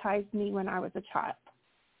traumatized me when I was a child.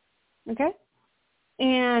 Okay?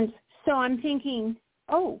 And so I'm thinking,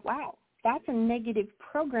 oh, wow, that's a negative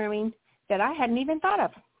programming that I hadn't even thought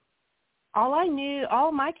of.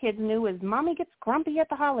 All my kids knew was Mommy gets grumpy at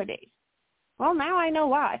the holidays. Well, now I know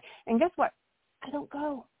why. And guess what? I don't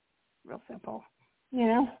go. Real simple. You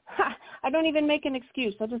know, I don't even make an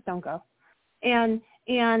excuse. I just don't go. And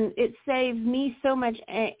it saves me so much,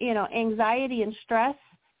 you know, anxiety and stress.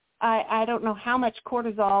 I don't know how much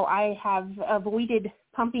cortisol I have avoided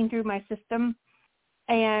pumping through my system.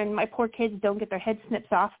 And my poor kids don't get their head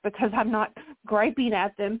snips off because I'm not griping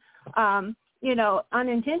at them, you know,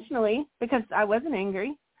 unintentionally because I wasn't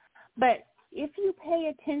angry. But if you pay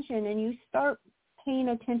attention and you start paying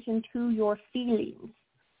attention to your feelings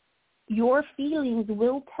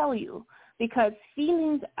will tell you, because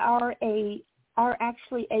feelings are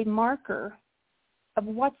actually a marker of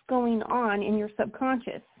what's going on in your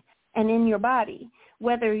subconscious and in your body,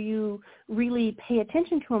 whether you really pay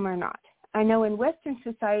attention to them or not. I know in Western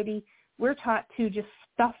society, we're taught to just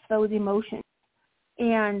stuff those emotions.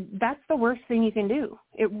 And that's the worst thing you can do.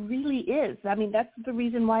 It really is. I mean, that's the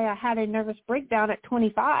reason why I had a nervous breakdown at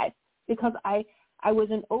 25, because I was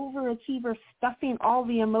an overachiever stuffing all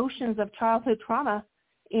the emotions of childhood trauma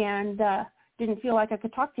and didn't feel like I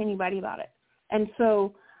could talk to anybody about it. And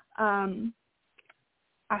so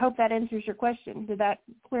I hope that answers your question. Did that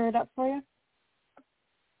clear it up for you?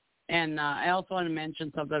 And I also want to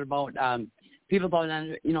mention something about people don't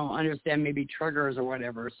understand maybe triggers or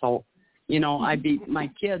whatever. So, you know, my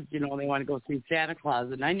kids, you know, they want to go see Santa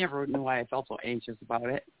Claus, and I never knew why I felt so anxious about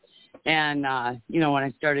it. And, you know, when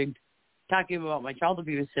I started talking about my child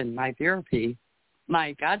abuse in my therapy,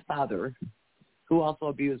 my godfather, who also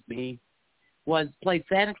abused me, played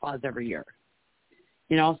Santa Claus every year.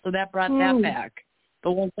 You know, so that brought that back.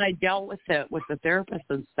 But once I dealt with it with the therapist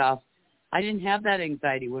and stuff, I didn't have that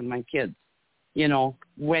anxiety when my kids, you know,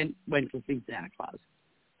 went to see Santa Claus.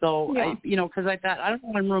 So, yeah. Because I thought, I don't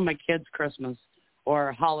want to ruin my kids' Christmas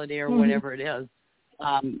or holiday or whatever it is,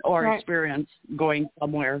 or experience going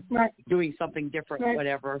somewhere, doing something different,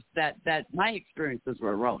 whatever, that my experiences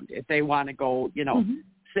were ruined. If they want to go, you know,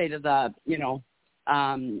 say to the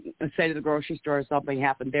grocery store or something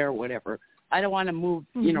happened there or whatever, I don't want to move,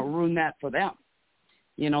 you know, ruin that for them.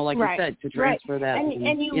 You know, like you said, to transfer that.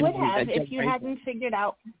 And you would have if you hadn't figured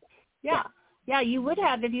out. Yeah, you would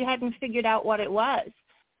have if you hadn't figured out what it was.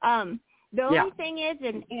 The only thing is,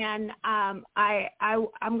 and I'm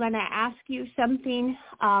going to ask you something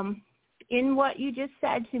in what you just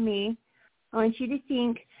said to me. I want you to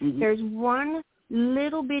think there's one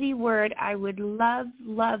little bitty word I would love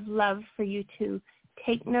for you to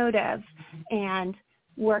take note of and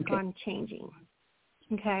work on changing.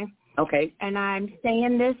 Okay? Okay. And I'm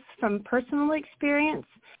saying this from personal experience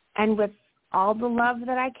and with all the love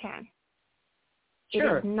that I can.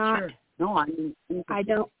 Sure. It is not. Sure. No,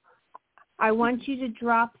 I want you to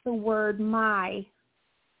drop the word "my"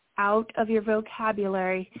 out of your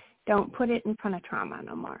vocabulary. Don't put it in front of trauma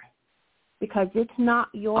no more, because it's not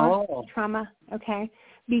your trauma. Okay?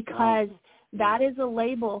 Because that is a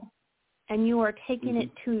label, and you are taking it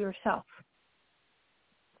to yourself.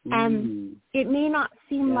 And it may not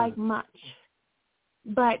seem like much,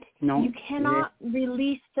 but you cannot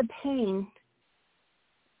release the pain,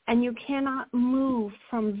 and you cannot move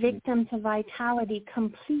from victim to vitality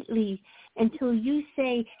completely until you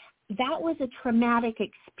say, that was a traumatic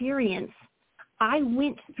experience. I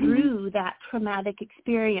went through that traumatic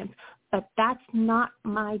experience, but that's not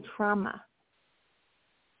my trauma.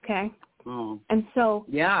 Okay? And so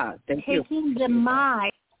taking the "my"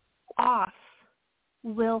 off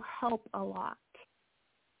will help a lot.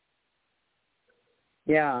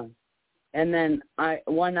 Yeah. And then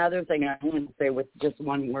one other thing I want to say with just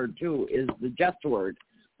one word too is the just word.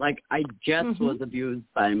 Like I just was abused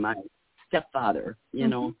by my stepfather, you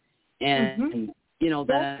know, and you know,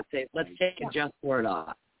 then I say, let's take a just word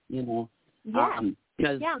off, you know,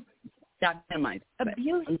 because that's my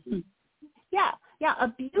abuse.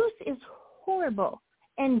 Abuse is horrible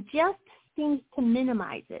and just seems to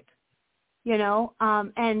minimize it.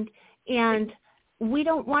 and we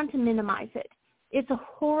don't want to minimize it. It's a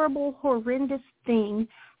horrible, horrendous thing.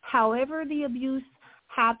 However the abuse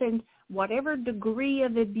happened, whatever degree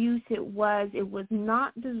of abuse it was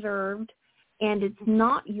not deserved, and it's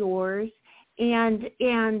not yours. And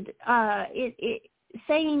it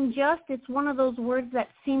saying just, it's one of those words that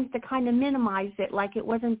seems to kind of minimize it, like it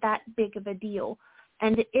wasn't that big of a deal.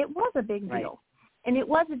 And it was a big deal. And it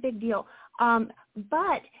was a big deal.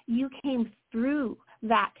 But you came through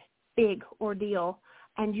that big ordeal,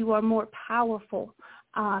 and you are more powerful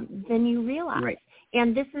than you realize. Right.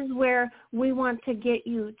 And this is where we want to get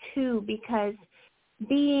you to, because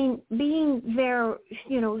being there,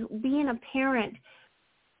 being a parent,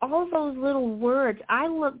 all those little words, I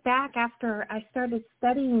look back after I started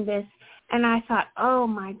studying this, and I thought, oh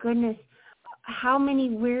my goodness, how many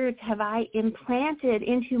words have I implanted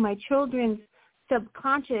into my children's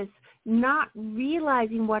subconscious, not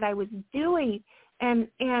realizing what I was doing, and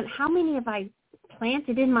how many have I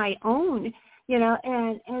planted in my own,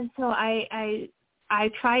 and so I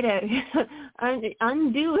try to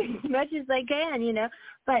undo as much as I can,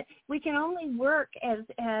 but we can only work as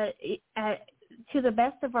to the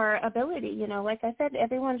best of our ability. Like I said,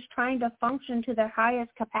 everyone's trying to function to their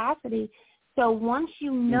highest capacity. So once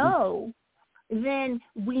you know, then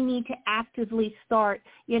we need to actively start,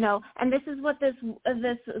 and this is what this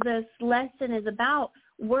lesson is about.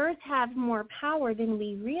 Words have more power than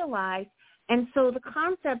we realize. And so the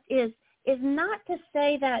concept is not to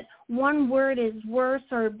say that one word is worse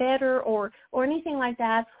or better or anything like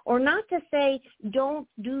that, or not to say don't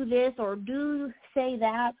do this or do say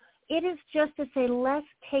that. It is just to say let's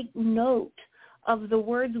take note of the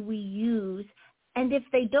words we use, and if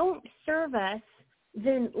they don't serve us,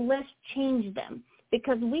 then let's change them,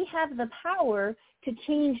 because we have the power to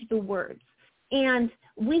change the words. And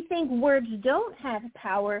we think words don't have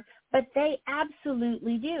power, but they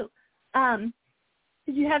absolutely do.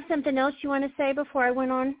 Did you have something else you want to say before I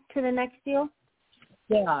went on to the next deal?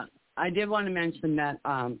 Yeah, I did want to mention that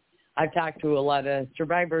I've talked to a lot of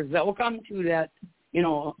survivors that will come to that,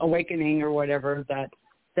 awakening or whatever, that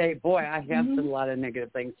say, boy, I have said a lot of negative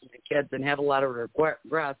things to the kids and have a lot of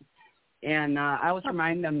regrets. And I always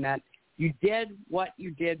remind them that you did what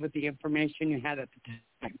you did with the information you had at the time.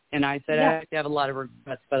 And I said, I have a lot of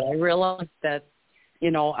regrets, but I realized that,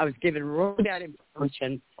 I was given really bad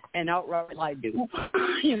information and outright lied to,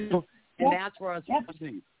 and that's where I was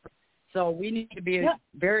functioning. So we need to be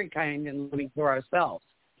very kind and loving for ourselves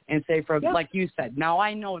and say, like you said, now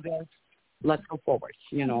I know this, let's go forward,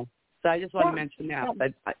 So I just want to mention that,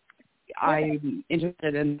 but I'm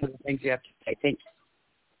interested in the things you have to say. Thank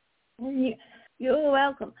you. You're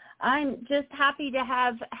welcome. I'm just happy to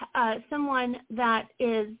have someone that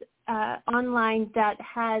is online that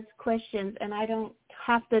has questions, and I don't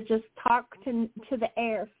have to just talk to the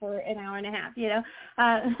air for an hour and a half, because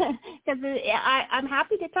I'm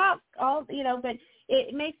happy to talk but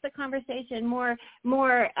it makes the conversation more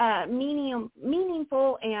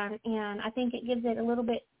meaningful, and I think it gives it a little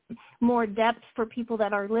bit more depth for people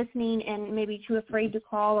that are listening and maybe too afraid to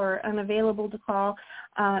call or unavailable to call.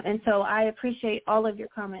 And so I appreciate all of your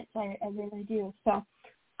comments. I really do. So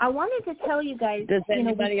I wanted to tell you guys, does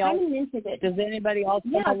anybody else on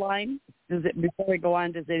the line? Before we go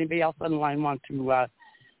on, does anybody else on the line want to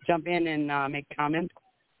jump in and make a comment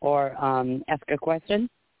or ask a question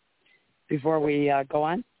before we go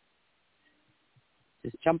on?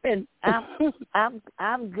 Just jump in. I'm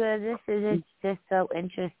good. This is just so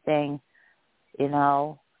interesting, and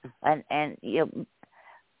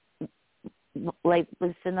like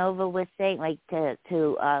what Synova was saying, like to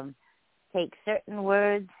take certain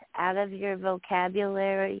words out of your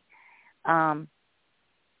vocabulary. One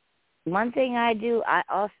thing I do, I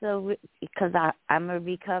also, because I'm a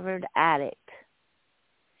recovered addict,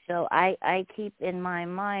 so I keep in my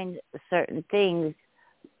mind certain things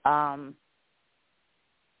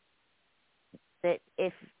that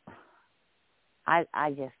if I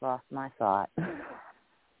just lost my thought.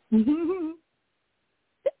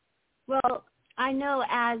 Well, I know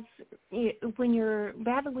when you're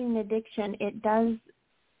battling addiction, it does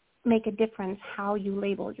make a difference how you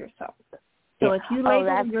label yourself. So if you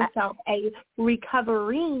label yourself a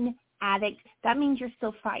recovering addict, that means you're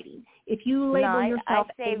still fighting. If you label yourself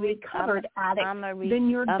a recovered addict, then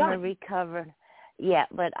you're done. I'm a recovered. Yeah,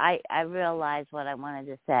 but I realized what I wanted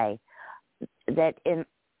to say. That in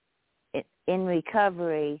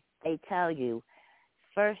recovery, they tell you,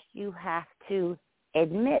 first you have to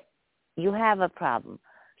admit you have a problem.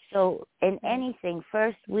 So in anything,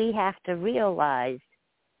 first we have to realize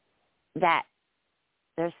that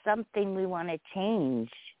there's something we want to change.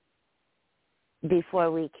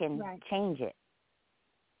 before we can change it.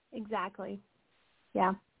 Exactly.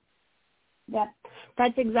 Yeah. Yep.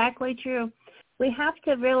 That's exactly true. We have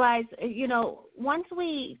to realize, once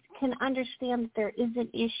we can understand that there is an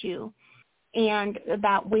issue and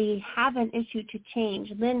that we have an issue to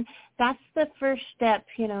change, then that's the first step,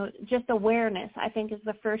 just awareness, I think, is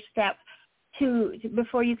the first step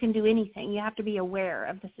before you can do anything. You have to be aware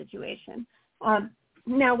of the situation.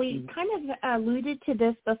 Now, we kind of alluded to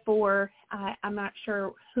this before. I'm not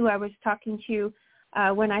sure who I was talking to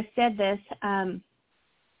when I said this,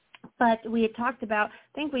 but we had talked about,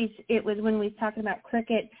 it was when we were talking about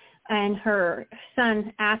Cricket and her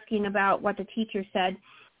son asking about what the teacher said.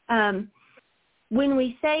 When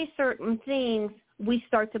we say certain things, we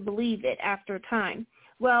start to believe it after time.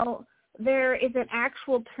 Well, there is an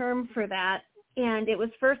actual term for that, and it was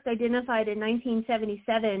first identified in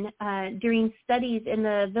 1977 during studies in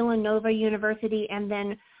the Villanova University and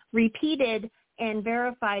then repeated and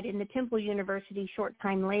verified in the Temple University short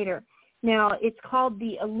time later. Now, it's called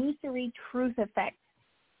the illusory truth effect.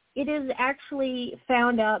 It is actually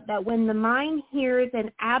found out that when the mind hears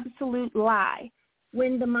an absolute lie,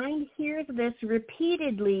 when the mind hears this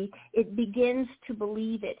repeatedly, it begins to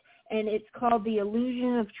believe it, and it's called the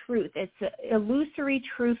illusion of truth. It's an illusory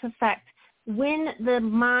truth effect. When the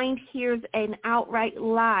mind hears an outright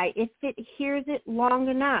lie, if it hears it long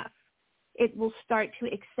enough, it will start to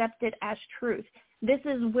accept it as truth. This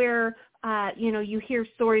is where, you hear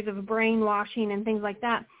stories of brainwashing and things like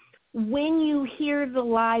that. When you hear the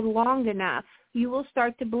lie long enough, you will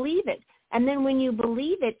start to believe it. And then when you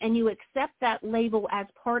believe it and you accept that label as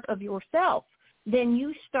part of yourself, then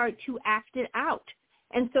you start to act it out.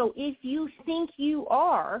 And so if you think you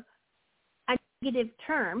are a negative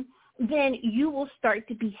term, then you will start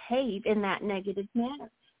to behave in that negative manner.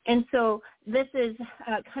 And so this is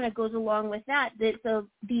kind of goes along with that.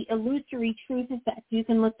 The illusory truth effect. You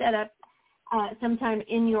can look that up sometime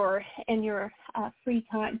in your free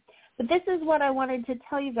time. But this is what I wanted to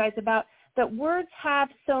tell you guys about, that words have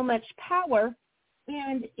so much power.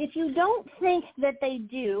 And if you don't think that they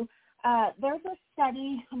do, there's a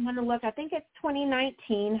study. I'm going to look. I think it's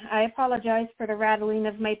 2019. I apologize for the rattling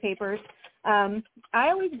of my papers. I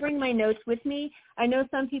always bring my notes with me. I know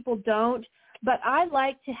some people don't, but I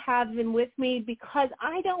like to have them with me because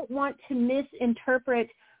I don't want to misinterpret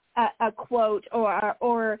a quote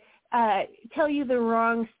or tell you the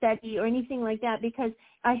wrong study or anything like that, because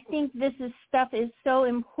I think stuff is so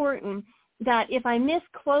important that if I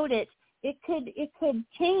misquote it, it could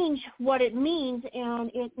change what it means and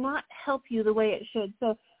it not help you the way it should.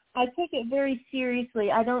 So I take it very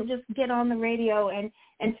seriously. I don't just get on the radio and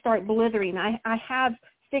start blithering. I have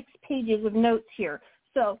 6 pages of notes here.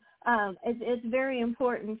 So it's very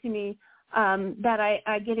important to me that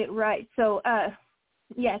I get it right. So,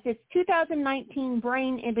 yes, it's 2019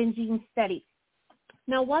 brain imaging study.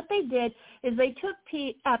 Now, what they did is they took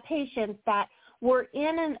patients that were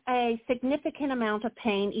in a significant amount of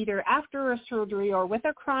pain, either after a surgery or with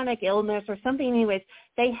a chronic illness or something. Anyways,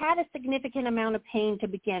 they had a significant amount of pain to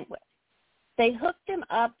begin with. They hooked them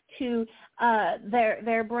up to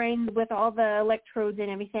their brain with all the electrodes and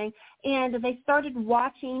everything, and they started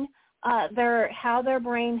watching how their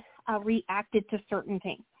brain reacted to certain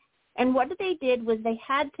things. And what they did was they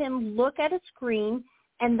had them look at a screen,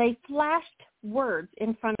 and they flashed words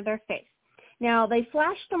in front of their face. Now, they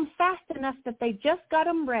flashed them fast enough that they just got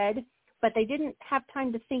them read, but they didn't have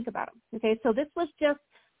time to think about them. Okay, so this was just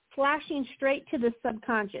flashing straight to the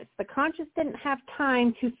subconscious. The conscious didn't have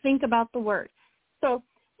time to think about the word. So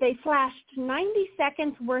they flashed 90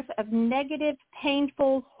 seconds worth of negative,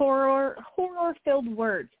 painful, horror-filled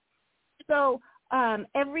words. So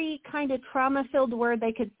every kind of trauma-filled word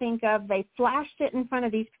they could think of, they flashed it in front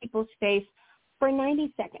of these people's face for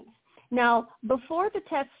 90 seconds. Now, before the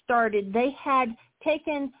test started, they had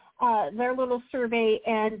taken their little survey,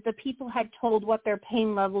 and the people had told what their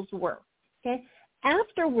pain levels were. Okay.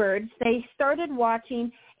 Afterwards, they started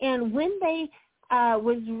watching, and when they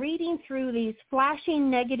was reading through these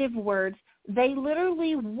flashing negative words, they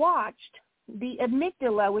literally watched the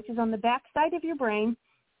amygdala, which is on the back side of your brain.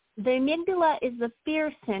 The amygdala is the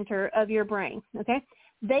fear center of your brain, okay?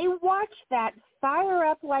 They watch that fire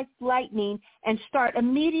up like lightning and start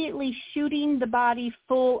immediately shooting the body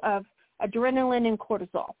full of adrenaline and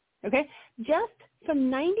cortisol, okay? Just from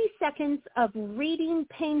 90 seconds of reading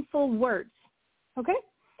painful words, okay?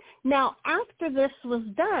 Now, after this was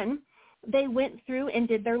done, they went through and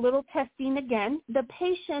did their little testing again. The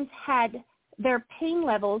patients had their pain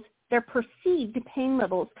levels, their perceived pain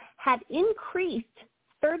levels, had increased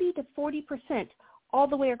 30 to 40% all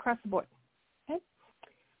the way across the board. Okay?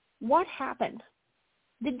 What happened?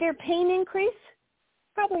 Did their pain increase?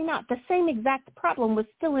 Probably not. The same exact problem was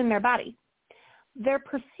still in their body. Their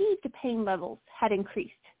perceived pain levels had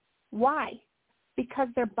increased. Why? Because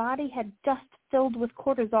their body had just filled with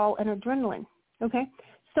cortisol and adrenaline, okay?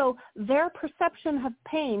 So their perception of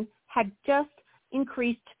pain had just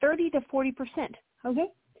increased 30 to 40%, okay?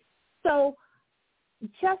 So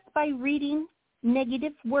just by reading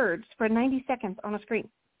negative words for 90 seconds on a screen,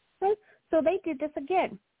 okay? So they did this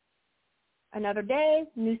again. Another day,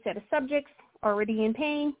 new set of subjects, already in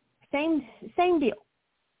pain, same deal.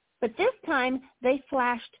 But this time, they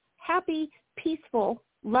flashed happy, peaceful,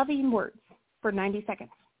 loving words for 90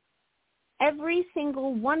 seconds. Every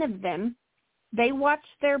single one of them, they watched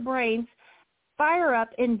their brains fire up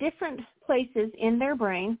in different places in their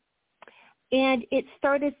brain, and it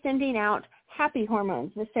started sending out happy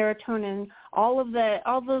hormones, the serotonin, all of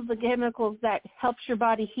the chemicals that helps your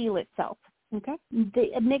body heal itself. Okay,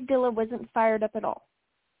 the amygdala wasn't fired up at all.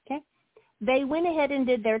 Okay, they went ahead and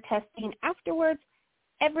did their testing afterwards.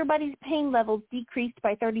 Everybody's pain levels decreased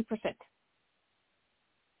by 30%.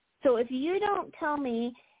 So if you don't tell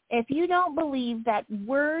me, if you don't believe that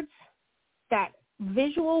words, that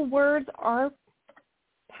visual words are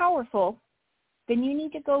powerful, then you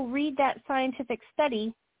need to go read that scientific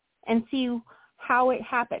study and see how it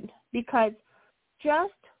happened. Because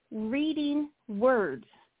just reading words,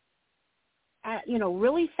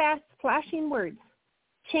 really fast flashing words,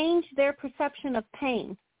 changed their perception of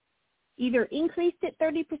pain. Either increased it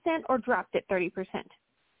 30% or dropped it 30%.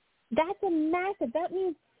 That's a massive, that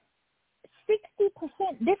means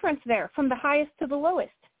 60% difference there from the highest to the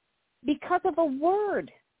lowest because of a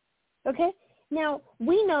word, okay? Now,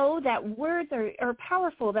 we know that words are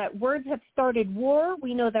powerful, that words have started war.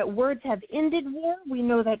 We know that words have ended war. We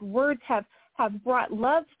know that words have brought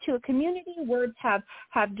love to a community. Words have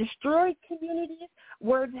destroyed communities.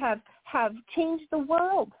 Words have changed the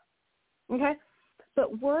world, okay?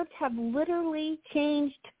 But words have literally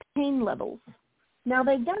changed pain levels. Now,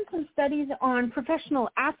 they've done some studies on professional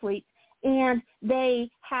athletes, and they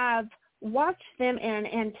have watched them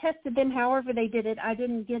and tested them however they did it. I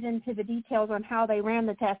didn't get into the details on how they ran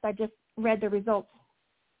the test. I just read the results.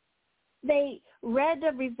 They read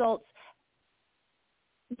the results.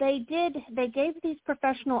 They gave these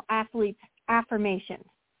professional athletes affirmations.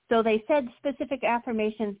 So they said specific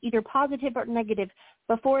affirmations, either positive or negative,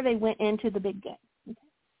 before they went into the big game.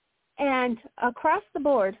 And across the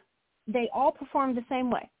board, they all performed the same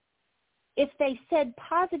way. If they said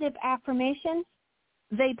positive affirmations,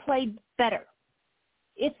 they played better.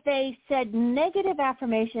 If they said negative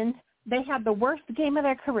affirmations, they had the worst game of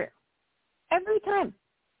their career. Every time.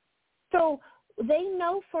 So they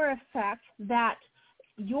know for a fact that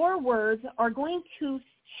your words are going to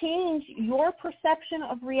change your perception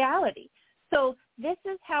of reality. So this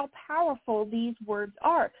is how powerful these words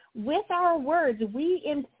are. With our words, we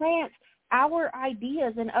implant our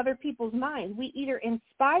ideas in other people's minds. We either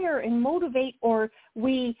inspire and motivate, or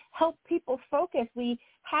we help people focus. We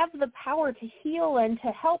have the power to heal and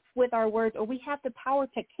to help with our words, or we have the power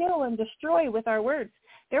to kill and destroy with our words.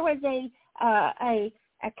 There was a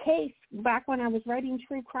case back when I was writing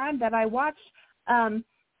true crime that I watched.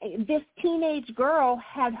 This teenage girl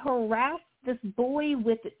had harassed this boy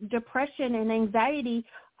with depression and anxiety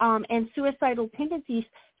and suicidal tendencies.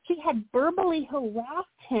 She had verbally harassed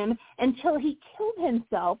him until he killed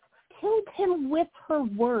him with her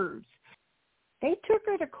words. They took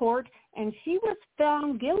her to court, and she was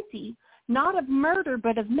found guilty, not of murder,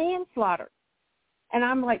 but of manslaughter. And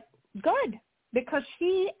I'm like, good, because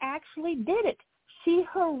she actually did it. She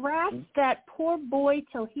harassed that poor boy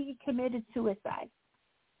till he committed suicide.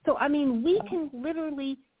 So, I mean, we can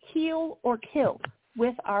literally heal or kill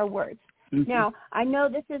with our words. Mm-hmm. Now, I know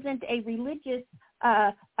this isn't a religious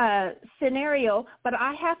scenario, but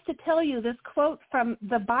I have to tell you this quote from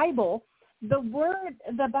the Bible. The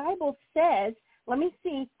Bible says, let me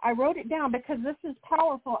see, I wrote it down because this is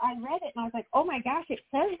powerful. I read it and I was like, oh my gosh, it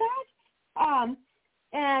says that?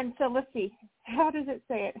 And so let's see, how does it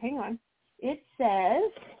say it? Hang on. It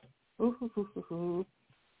says,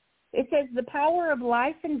 the power of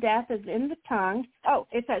life and death is in the tongue. Oh,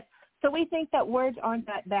 it says, so we think that words aren't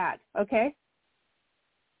that bad, okay?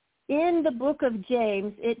 In the book of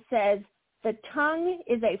James, it says, the tongue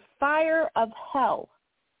is a fire of hell.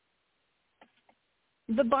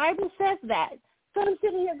 The Bible says that. So I'm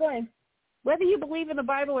sitting here going, whether you believe in the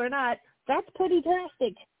Bible or not, that's pretty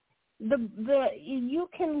drastic. You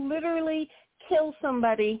can literally kill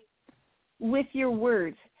somebody with your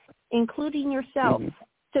words, including yourself. Mm-hmm.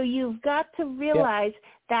 So you've got to realize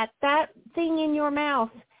that thing in your mouth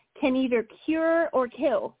can either cure or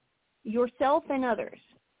kill yourself and others.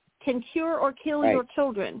 can cure or kill your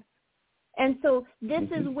children. And so this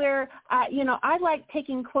is where, I like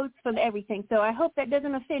taking quotes from everything, so I hope that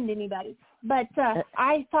doesn't offend anybody. But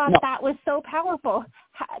I thought that was so powerful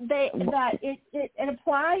that it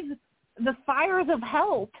applies the fires of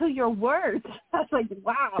hell to your words. I was like,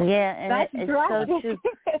 wow. Yeah, and that's it's drastic. so true.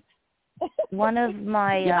 One of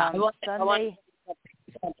my Sunday...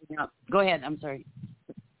 Go ahead, I'm sorry.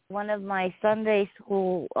 One of my Sunday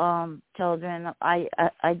school children, I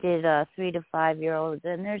did 3 to 5 year olds,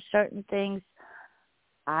 and there's certain things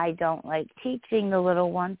I don't like teaching the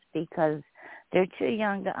little ones because they're too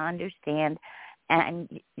young to understand, and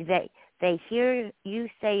they hear you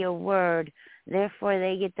say a word, therefore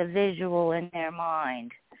they get the visual in their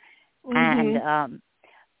mind. And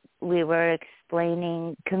we were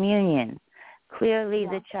explaining communion. Clearly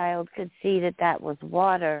the child could see that was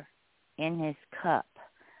water in his cup,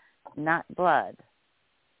 not blood,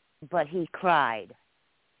 but he cried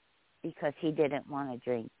because he didn't want to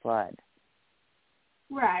drink blood.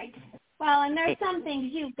 Right. Well, and there's some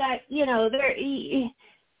things you've got, it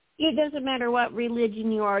doesn't matter what religion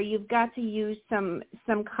you are, you've got to use some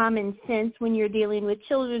common sense when you're dealing with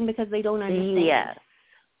children because they don't understand. Yes.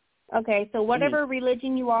 Okay, so whatever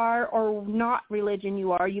religion you are or not religion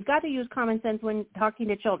you are, you've got to use common sense when talking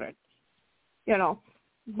to children.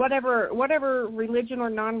 Whatever religion or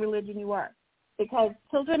non-religion you are, because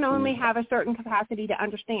children only have a certain capacity to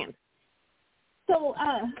understand. So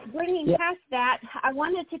bringing past that, I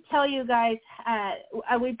wanted to tell you guys,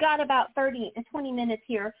 we've got about 20 minutes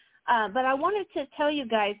here, but I wanted to tell you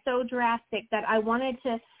guys so drastic that I wanted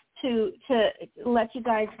to let you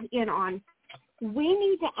guys in on. We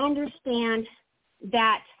need to understand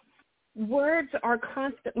that words are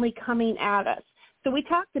constantly coming at us. So we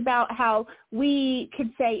talked about how we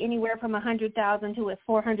could say anywhere from 100,000 to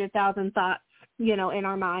 400,000 thoughts, in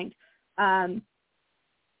our mind.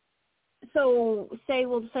 So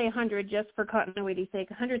we'll say 100 just for continuity's sake,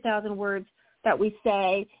 100,000 words that we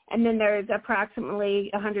say, and then there's approximately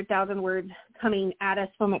 100,000 words coming at us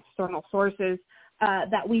from external sources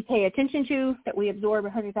that we pay attention to, that we absorb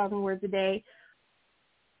 100,000 words a day.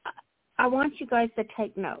 I want you guys to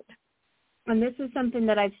take note. And this is something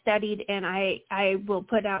that I've studied, and I will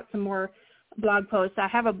put out some more blog posts. I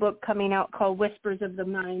have a book coming out called Whispers of the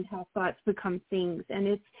Mind, How Thoughts Become Things,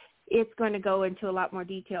 and it's going to go into a lot more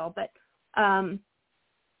detail. But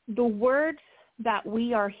the words that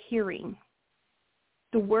we are hearing,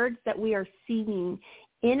 the words that we are seeing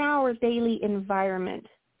in our daily environment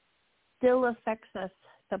still affects us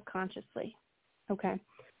subconsciously, okay?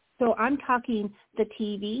 So I'm talking the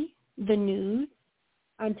TV, the news,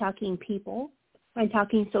 I'm talking people, I'm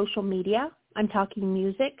talking social media, I'm talking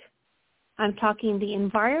music, I'm talking the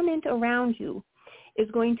environment around you is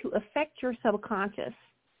going to affect your subconscious,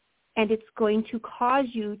 and it's going to cause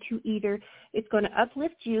you to it's going to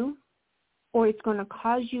uplift you or it's going to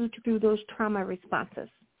cause you to do those trauma responses.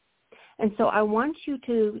 And so I want you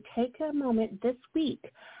to take a moment this week,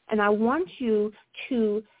 and I want you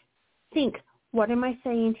to think, what am I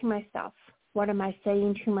saying to myself? What am I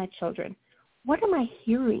saying to my children? What am I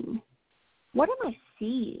hearing? What am I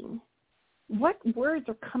seeing? What words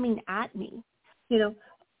are coming at me?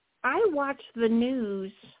 I watch the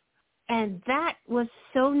news, and that was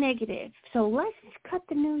so negative. So let's cut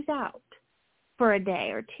the news out for a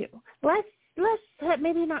day or two. Let's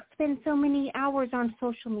maybe not spend so many hours on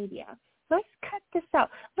social media. Let's cut this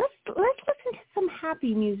out. Let's listen to some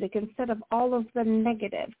happy music instead of all of the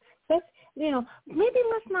negative. Maybe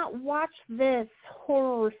let's not watch this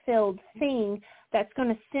horror-filled thing that's going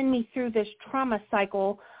to send me through this trauma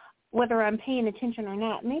cycle, whether I'm paying attention or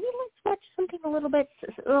not. Maybe let's watch something a little bit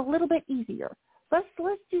easier. Let's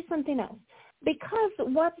do something else. Because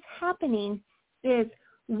what's happening is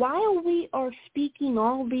while we are speaking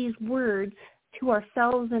all these words to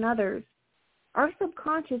ourselves and others, our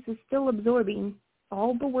subconscious is still absorbing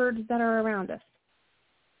all the words that are around us.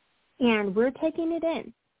 And we're taking it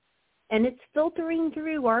in. And it's filtering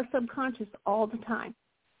through our subconscious all the time.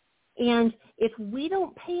 And if we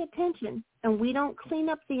don't pay attention and we don't clean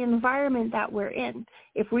up the environment that we're in,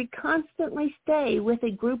 if we constantly stay with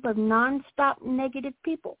a group of nonstop negative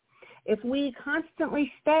people, if we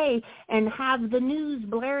constantly stay and have the news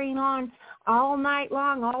blaring on all night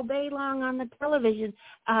long, all day long on the television,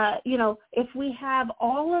 if we have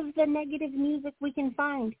all of the negative music we can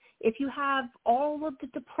find, if you have all of the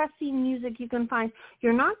depressing music you can find,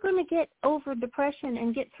 you're not going to get over depression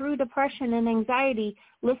and get through depression and anxiety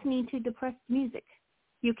listening to depressed music.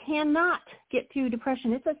 You cannot get through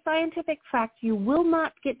depression. It's a scientific fact. You will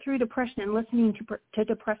not get through depression listening to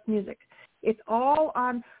depressed music. It's all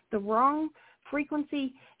on the wrong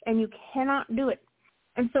frequency, and you cannot do it.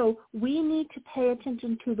 And so we need to pay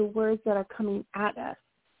attention to the words that are coming at us,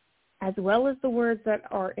 as well as the words that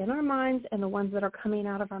are in our minds and the ones that are coming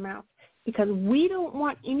out of our mouth, because we don't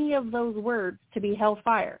want any of those words to be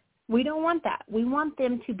hellfire. We don't want that. We want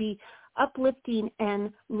them to be uplifting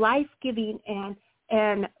and life-giving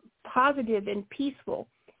and positive and peaceful.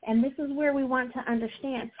 And this is where we want to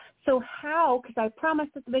understand. So how, because I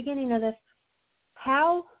promised at the beginning of this,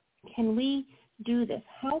 how can we do this?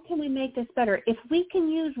 How can we make this better? If we can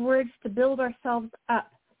use words to build ourselves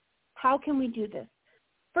up, how can we do this?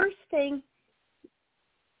 First thing,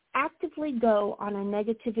 actively go on a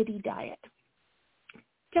negativity diet.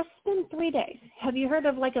 Just spend 3 days. Have you heard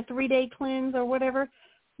of like a 3-day cleanse or whatever?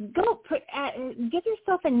 Give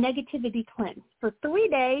yourself a negativity cleanse for 3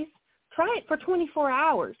 days. Try it for 24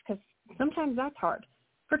 hours because sometimes that's hard.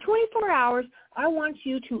 For 24 hours, I want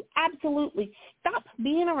you to absolutely stop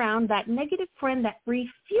being around that negative friend that refuses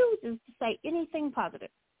to say anything positive.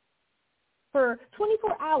 For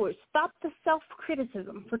 24 hours, stop the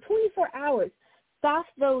self-criticism. For 24 hours, stop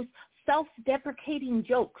those self-deprecating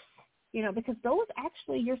jokes, because those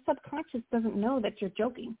actually your subconscious doesn't know that you're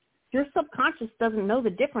joking. Your subconscious doesn't know the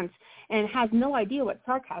difference and has no idea what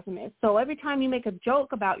sarcasm is. So every time you make a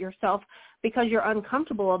joke about yourself because you're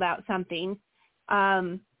uncomfortable about something,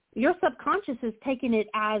 your subconscious is taking it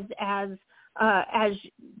as a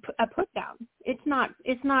put down. It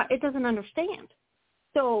doesn't understand.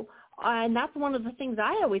 So, and that's one of the things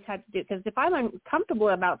I always had to do, because if I'm uncomfortable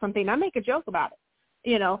about something, I make a joke about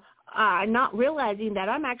it, not realizing that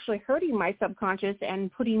I'm actually hurting my subconscious and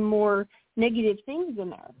putting more negative things in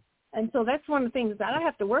there. And so that's one of the things that I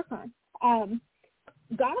have to work on.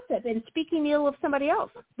 Gossip and speaking ill of somebody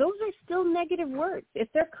else, those are still negative words. If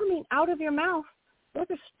they're coming out of your mouth, those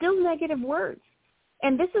are still negative words.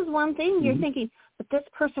 And this is one thing you're thinking, but this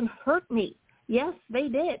person hurt me. Yes, they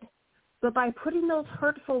did. But by putting those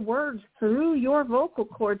hurtful words through your vocal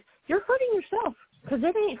cords, you're hurting yourself, because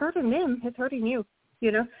it ain't hurting them, it's hurting you,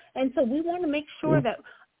 And so we want to make sure that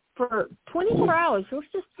for 24 hours, let's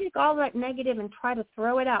just take all that negative and try to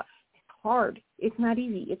throw it out. It's hard. It's not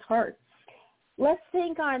easy. It's hard. Let's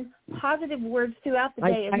think on positive words throughout the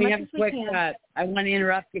day as much as we can. I want to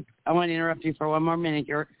interrupt you. I want to interrupt you for one more minute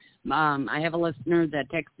here. I have a listener that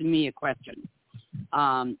texted me a question.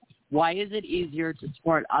 Why is it easier to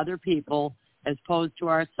support other people as opposed to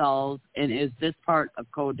ourselves, and is this part of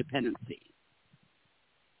codependency?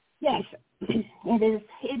 Yes, it is.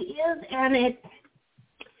 It is, and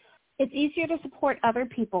it's easier to support other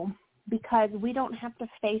people because we don't have to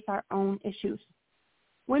face our own issues.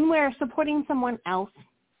 When we're supporting someone else,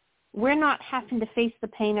 we're not having to face the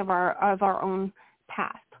pain of our own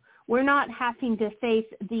past. We're not having to face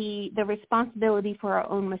the responsibility for our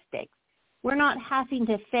own mistakes. We're not having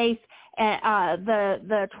to face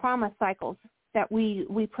the trauma cycles that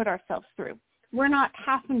we put ourselves through. We're not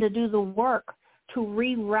having to do the work to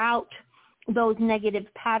reroute those negative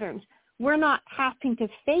patterns. We're not having to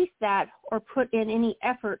face that or put in any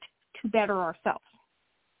effort to better ourselves.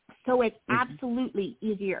 So it's absolutely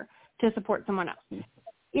easier to support someone else.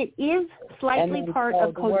 It is slightly part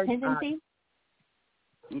of codependency.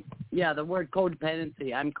 The word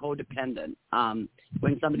codependency, I'm codependent.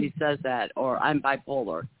 When somebody says that, or I'm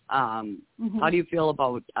bipolar, how do you feel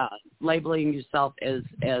about labeling yourself as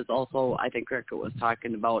also, I think Rika was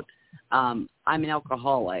talking about, I'm an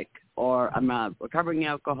alcoholic, or I'm a recovering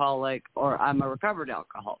alcoholic, or I'm a recovered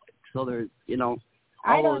alcoholic. So there's,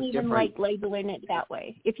 I don't even like labeling it that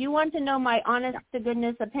way. If you want to know my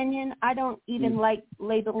honest-to-goodness opinion, I don't even like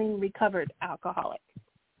labeling recovered alcoholic.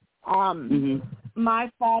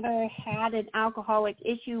 My father had an alcoholic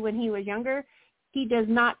issue when he was younger. He does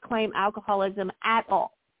not claim alcoholism at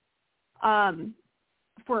all.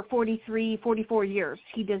 For 44 years,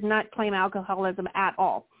 he does not claim alcoholism at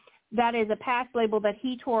all. That is a past label that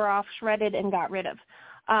he tore off, shredded, and got rid of.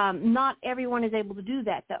 Not everyone is able to do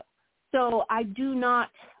that, though. So I do not,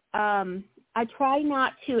 I try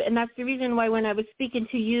not to, and that's the reason why when I was speaking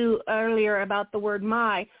to you earlier about the word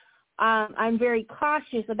my, I'm very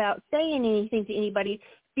cautious about saying anything to anybody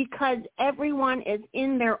because everyone is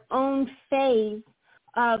in their own phase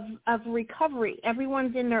of recovery.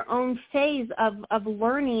 Everyone's in their own phase of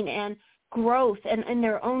learning and growth and in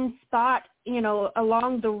their own spot,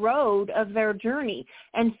 along the road of their journey.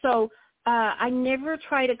 And so I never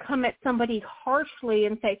try to come at somebody harshly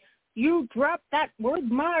and say, you drop that word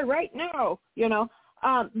my right now,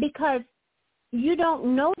 because you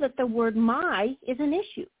don't know that the word my is an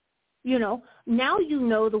issue. Now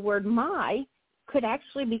the word my could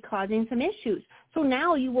actually be causing some issues. So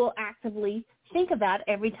now you will actively think of that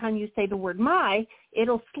every time you say the word my.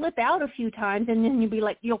 It'll slip out a few times, and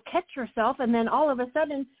then you'll catch yourself, and then all of a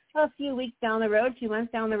sudden, a few weeks down the road, 2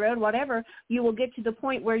 months down the road, whatever, you will get to the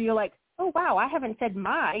point where you're like, oh, wow, I haven't said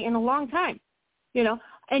my in a long time,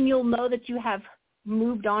 and you'll know that you have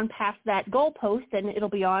moved on past that goalpost, and it'll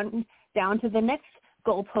be on down to the next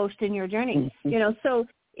goalpost in your journey, so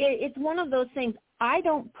it's one of those things. I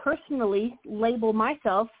don't personally label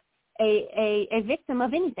myself a victim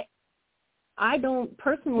of anything. I don't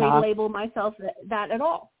personally label myself that at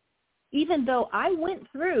all, even though I went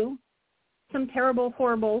through some terrible,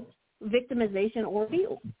 horrible victimization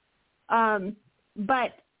ordeals.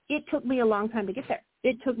 But it took me a long time to get there.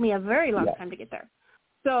 It took me a very long time to get there.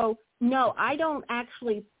 So, no, I don't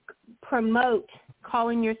actually promote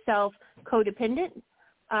calling yourself codependent.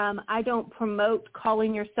 I don't promote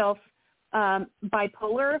calling yourself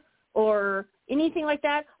bipolar or anything like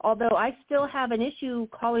that, although I still have an issue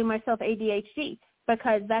calling myself ADHD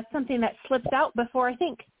because that's something that slips out before I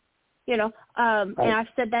think, and I've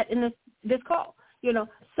said that in this call,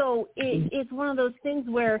 so it's one of those things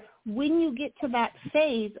where when you get to that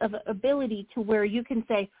phase of ability to where you can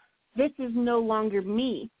say, this is no longer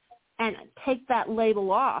me, and take that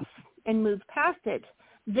label off and move past it,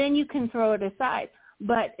 then you can throw it aside.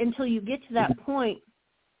 But until you get to that point,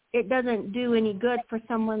 it doesn't do any good for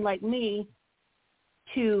someone like me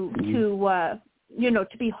to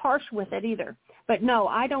be harsh with it either. But no,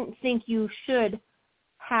 I don't think you should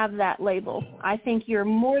have that label. I think you're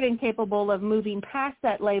more than capable of moving past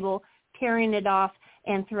that label, tearing it off,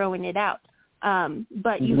 and throwing it out.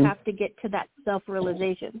 But you have to get to that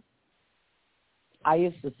self-realization. I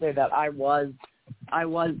used to say that I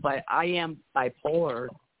am bipolar,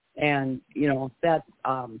 and that's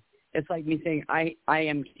it's like me saying I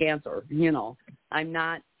am cancer. I'm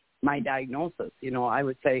not my diagnosis. I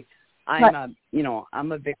would say I'm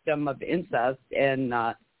a victim of incest, and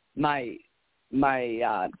my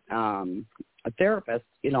a therapist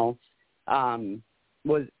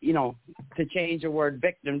was to change the word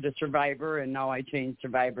victim to survivor, and now I changed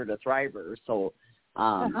survivor to thriver. So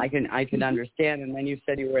I can understand. And then you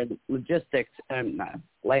said you were in logistics, and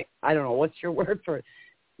I don't know, what's your word for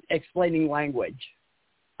explaining language?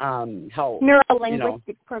 How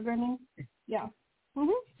neuro-linguistic programming. Yeah.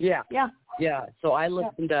 So I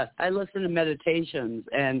listen to meditations,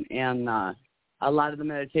 and a lot of the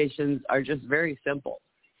meditations are just very simple.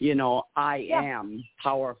 I am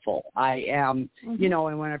powerful. I am,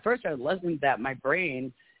 and when I first started listening to that, my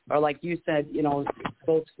brain, or like you said,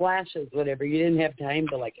 those flashes, whatever, you didn't have time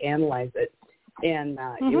to analyze it. And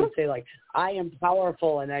you would say I am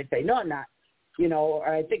powerful. And I'd say, no, I'm not, or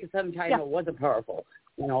I think sometimes it wasn't powerful,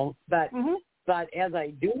 but as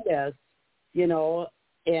I do this,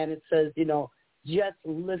 and it says, just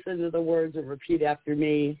listen to the words and repeat after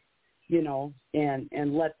me,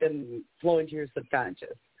 and let them flow into your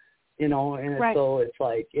subconscious, and so it's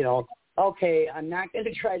like, okay, I'm not going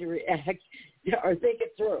to try to react or think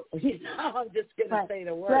it through. I'm just going to say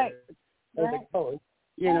the words or the code,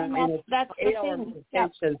 and that's 8 hours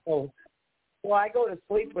meditation. So, I go to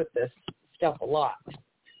sleep with this stuff a lot.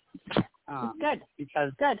 Good.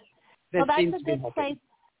 Because Well, that's a good place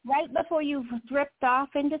right before you've drifted off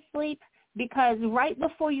into sleep, because right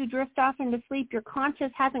before you drift off into sleep, your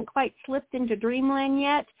conscious hasn't quite slipped into dreamland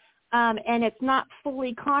yet, and it's not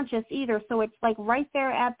fully conscious either. So it's right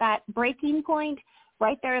there at that breaking point,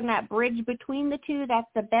 right there in that bridge between the two. That's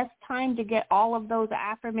the best time to get all of those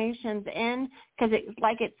affirmations in, because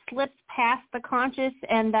it slips past the conscious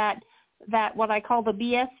and that what I call the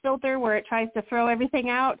BS filter, where it tries to throw everything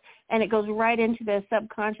out, and it goes right into the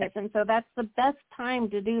subconscious. And so that's the best time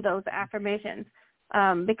to do those affirmations,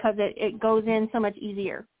 because it goes in so much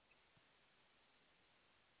easier.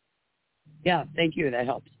 Yeah, thank you. That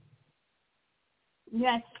helps.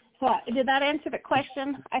 Yes. So did that answer the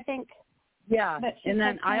question, I think? Yeah. And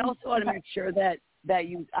then I also want to make sure that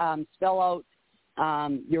you spell out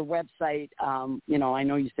your website. I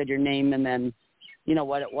know you said your name and then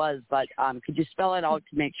what it was, but could you spell it out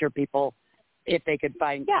to make sure people, if they could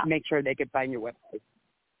make sure they could find your website?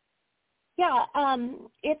 Yeah,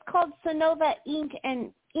 it's called Synova Inc.,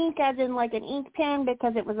 and ink as in like an ink pen,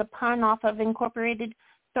 because it was a pun off of Incorporated.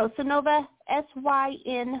 So Synova,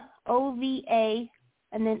 SYNOVA,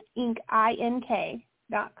 and then Inc.,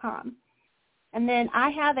 INK.com. And then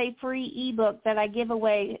I have a free ebook that I give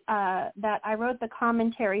away that I wrote the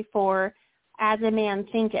commentary for, As a Man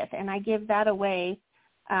Thinketh, and I give that away.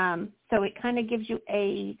 So it kind of gives you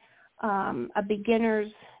a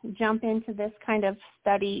beginner's jump into this kind of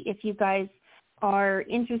study if you guys are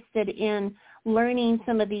interested in learning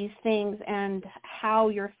some of these things and how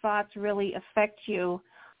your thoughts really affect you.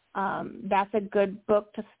 that's a good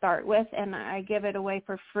book to start with, and I give it away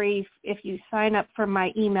for free if you sign up for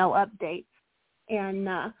my email updates. And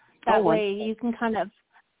that way you can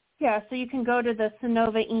so you can go to the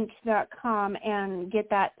synovainc.com and get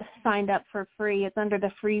that signed up for free. It's under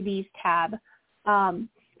the freebies tab.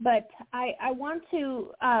 But I want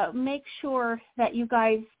to make sure that you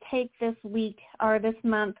guys take this week or this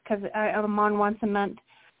month, because I'm on once a month,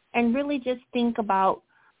 and really just think about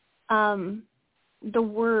the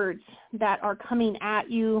words that are coming at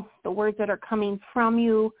you, the words that are coming from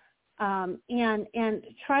you, and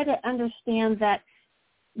try to understand that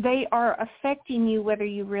they are affecting you whether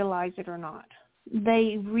you realize it or not.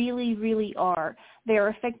 They really, really are. They're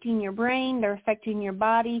affecting your brain. They're affecting your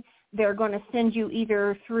body. They're going to send you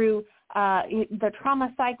either through the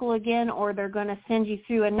trauma cycle again, or they're going to send you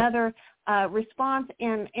through another response.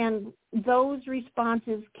 And those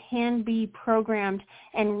responses can be programmed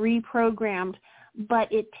and reprogrammed, but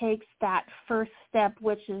it takes that first step,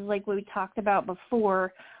 which is like we talked about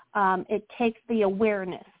before. It takes the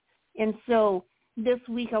awareness. And so this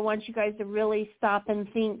week I want you guys to really stop and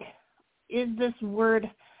think, is this word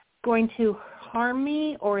going to harm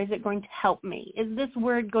me, or is it going to help me? Is this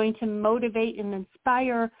word going to motivate and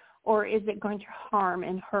inspire, or is it going to harm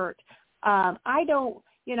and hurt? I'd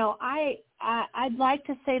like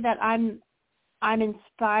to say that I'm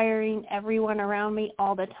inspiring everyone around me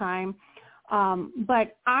all the time.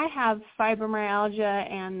 But I have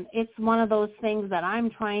fibromyalgia, and it's one of those things that I'm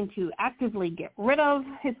trying to actively get rid of.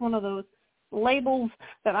 It's one of those labels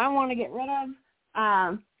that I want to get rid of.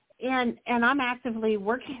 And I'm actively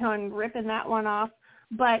working on ripping that one off,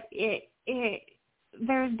 but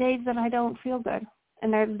there's days that I don't feel good,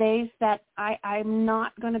 and there's days that I'm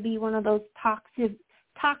not going to be one of those toxic,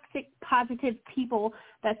 positive people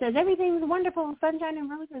that says everything's wonderful, sunshine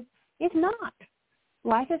and roses. It's not.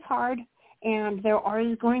 Life is hard, and there are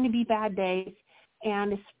going to be bad days,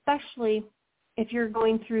 and especially if you're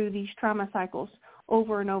going through these trauma cycles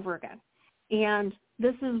over and over again. And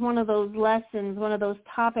this is one of those lessons, one of those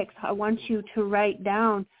topics I want you to write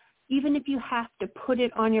down, even if you have to put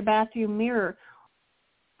it on your bathroom mirror.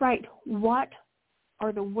 Write, what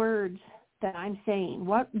are the words that I'm saying?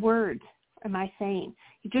 What words am I saying?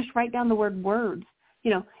 You just write down the word words,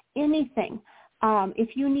 anything.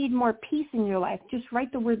 If you need more peace in your life, just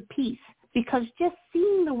write the word peace, because just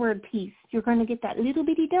seeing the word peace, you're going to get that little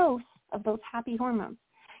bitty dose of those happy hormones,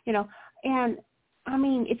 and I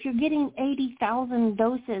mean, if you're getting 80,000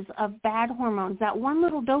 doses of bad hormones, that one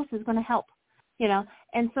little dose is going to help,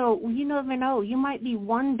 And so you never know. You might be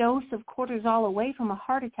one dose of cortisol away from a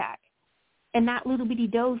heart attack, and that little bitty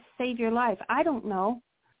dose saved your life. I don't know.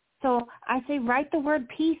 So I say write the word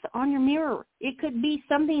peace on your mirror. It could be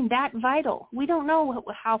something that vital. We don't know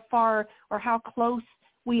how far or how close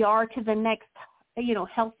we are to the next,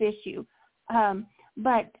 health issue.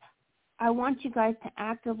 But I want you guys to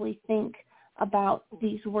actively think about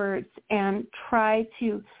these words and try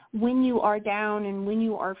to, when you are down and when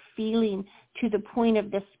you are feeling to the point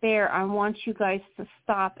of despair, I want you guys to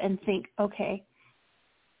stop and think, okay,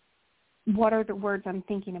 what are the words I'm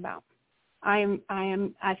thinking about?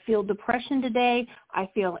 I feel depression today. I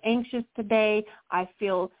feel anxious today. I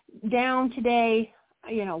feel down today.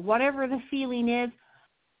 Whatever the feeling is,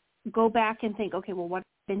 go back and think, okay, well, what have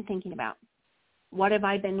I been thinking about? What have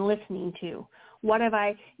I been listening to? What have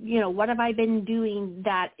I been doing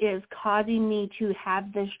that is causing me to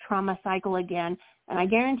have this trauma cycle again? And I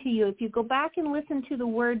guarantee you, if you go back and listen to the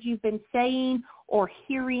words you've been saying or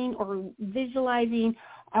hearing or visualizing,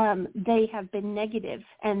 they have been negative,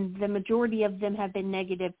 and the majority of them have been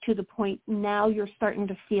negative to the point now you're starting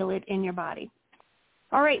to feel it in your body.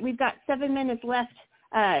 All right, we've got 7 minutes left.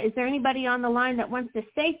 Is there anybody on the line that wants to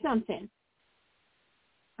say something?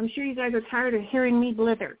 I'm sure you guys are tired of hearing me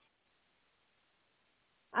blither.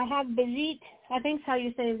 I have Bijit, I think is how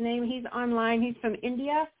you say his name. He's online. He's from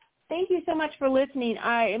India. Thank you so much for listening.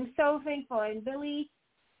 I am so thankful. And Billy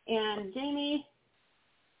and Jamie,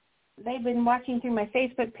 they've been watching through my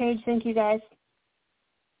Facebook page. Thank you, guys.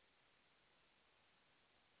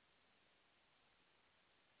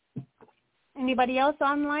 Anybody else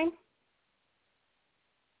online?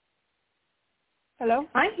 Hello?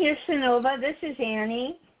 I'm here, Synova. This is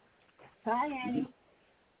Annie. Hi, Annie.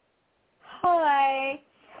 Hi.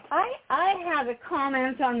 I have a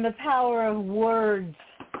comment on the power of words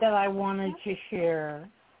that I wanted to share.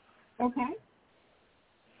 Okay.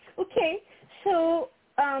 Okay. So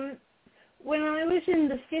when I was in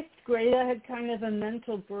the 5th grade, I had kind of a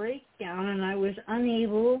mental breakdown, and I was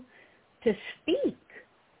unable to speak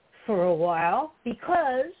for a while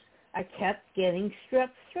because I kept getting strep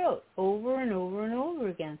throat over and over and over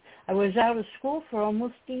again. I was out of school for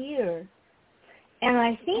almost a year. And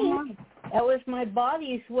I think that was my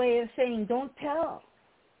body's way of saying, don't tell.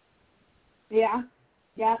 Yeah.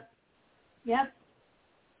 Yep.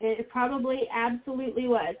 It probably absolutely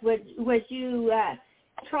was. Was you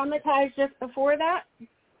traumatized just before that?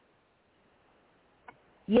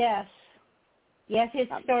 Yes. Yes, it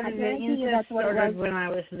started. The incest started when I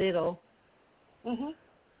was little.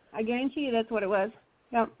 I guarantee you that's what it was.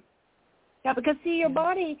 Yep. Yeah, because see, your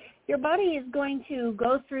body is going to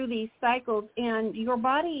go through these cycles, and your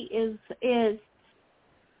body is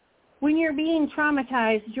when you're being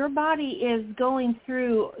traumatized, your body is going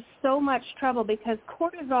through so much trouble because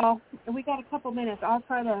cortisol. We got a couple minutes. I'll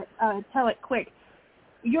try to tell it quick.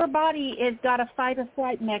 Your body has got a fight or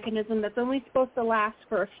flight mechanism that's only supposed to last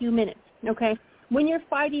for a few minutes. Okay. When you're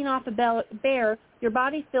fighting off a bear, your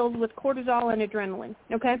body fills with cortisol and adrenaline,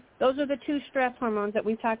 okay? Those are the two stress hormones that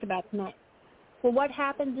we've talked about tonight. Well, what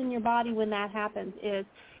happens in your body when that happens is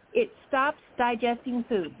it stops digesting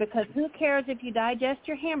food, because who cares if you digest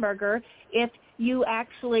your hamburger if you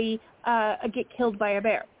actually get killed by a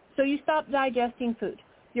bear? So you stop digesting food.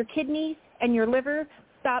 Your kidneys and your liver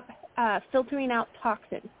stop filtering out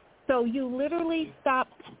toxins. So you literally stop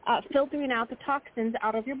filtering out the toxins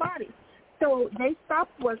out of your body. So they stop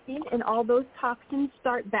working, and all those toxins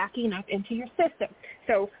start backing up into your system.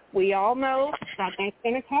 So we all know that that's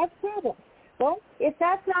going to cause problems. Well, if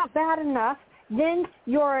that's not bad enough, then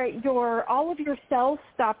your all of your cells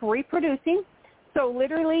stop reproducing. So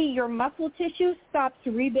literally your muscle tissue stops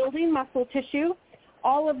rebuilding muscle tissue.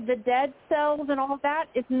 All of the dead cells and all of that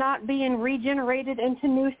is not being regenerated into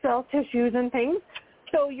new cell tissues and things.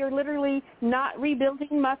 So you're literally not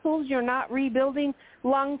rebuilding muscles. You're not rebuilding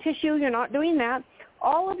lung tissue. You're not doing that.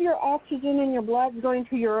 All of your oxygen in your blood is going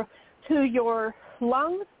to your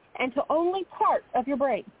lungs and to only part of your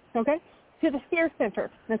brain, okay, to the fear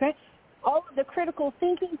center, okay. All of the critical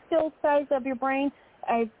thinking skills sides of your brain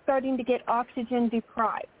are starting to get oxygen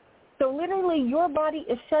deprived. So literally your body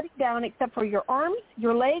is shutting down except for your arms,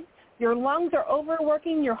 your legs, your lungs are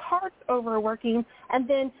overworking, your heart's overworking, and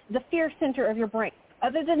then the fear center of your brain.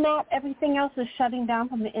 Other than that, everything else is shutting down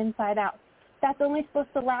from the inside out. That's only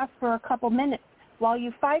supposed to last for a couple minutes while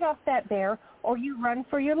you fight off that bear or you run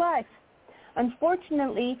for your life.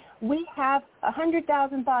 Unfortunately, we have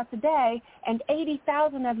 100,000 thoughts a day, and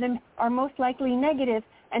 80,000 of them are most likely negative,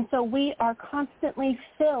 and so we are constantly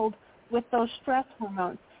filled with those stress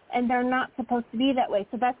hormones, and they're not supposed to be that way.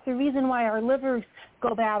 So that's the reason why our livers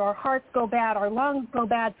go bad, our hearts go bad, our lungs go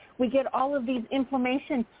bad. We get all of these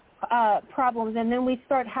inflammation problems, and then we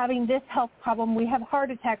start having this health problem. We have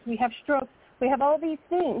heart attacks, we have strokes, we have all these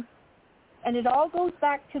things, and it all goes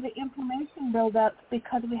back to the inflammation buildup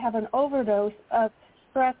because we have an overdose of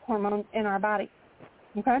stress hormones in our body,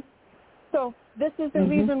 okay? So this is the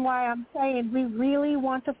reason why I'm saying we really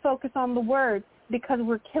want to focus on the words, because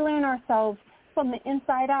we're killing ourselves from the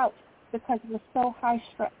inside out because we're so high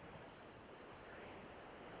stress.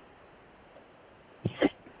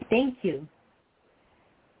 Thank you.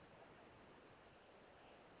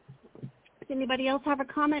 Does anybody else have a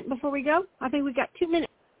comment before we go? I think we've got 2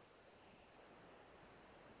 minutes.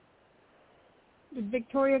 Did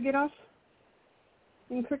Victoria get off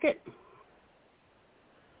in Cricket?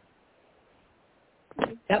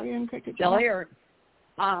 Yep. In Cricket. Still here.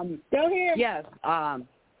 Still here. Yes.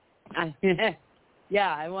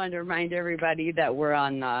 Yeah, I wanted to remind everybody that we're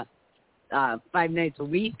on 5 nights a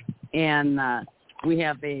week, and we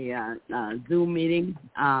have a Zoom meeting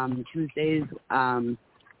Tuesdays,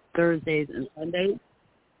 Thursdays, and Sundays.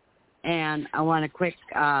 And I want to quick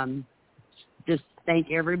just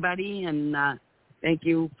thank everybody, and thank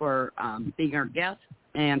you for being our guest,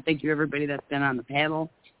 and thank you everybody that's been on the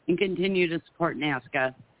panel, and continue to support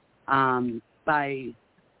NASCA by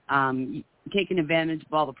taking advantage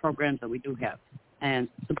of all the programs that we do have and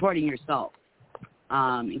supporting yourself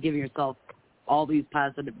and giving yourself all these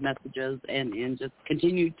positive messages, and just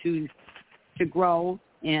continue to grow,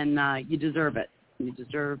 and you deserve it. You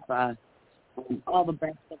deserve all the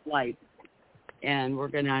best of life. And we're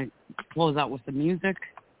going to close out with the music,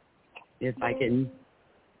 if I can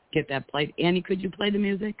get that played. Annie, could you play the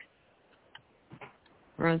music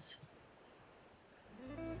for us?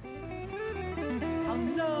 I'll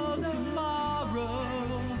know tomorrow,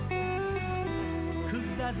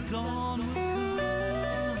 'cause that's all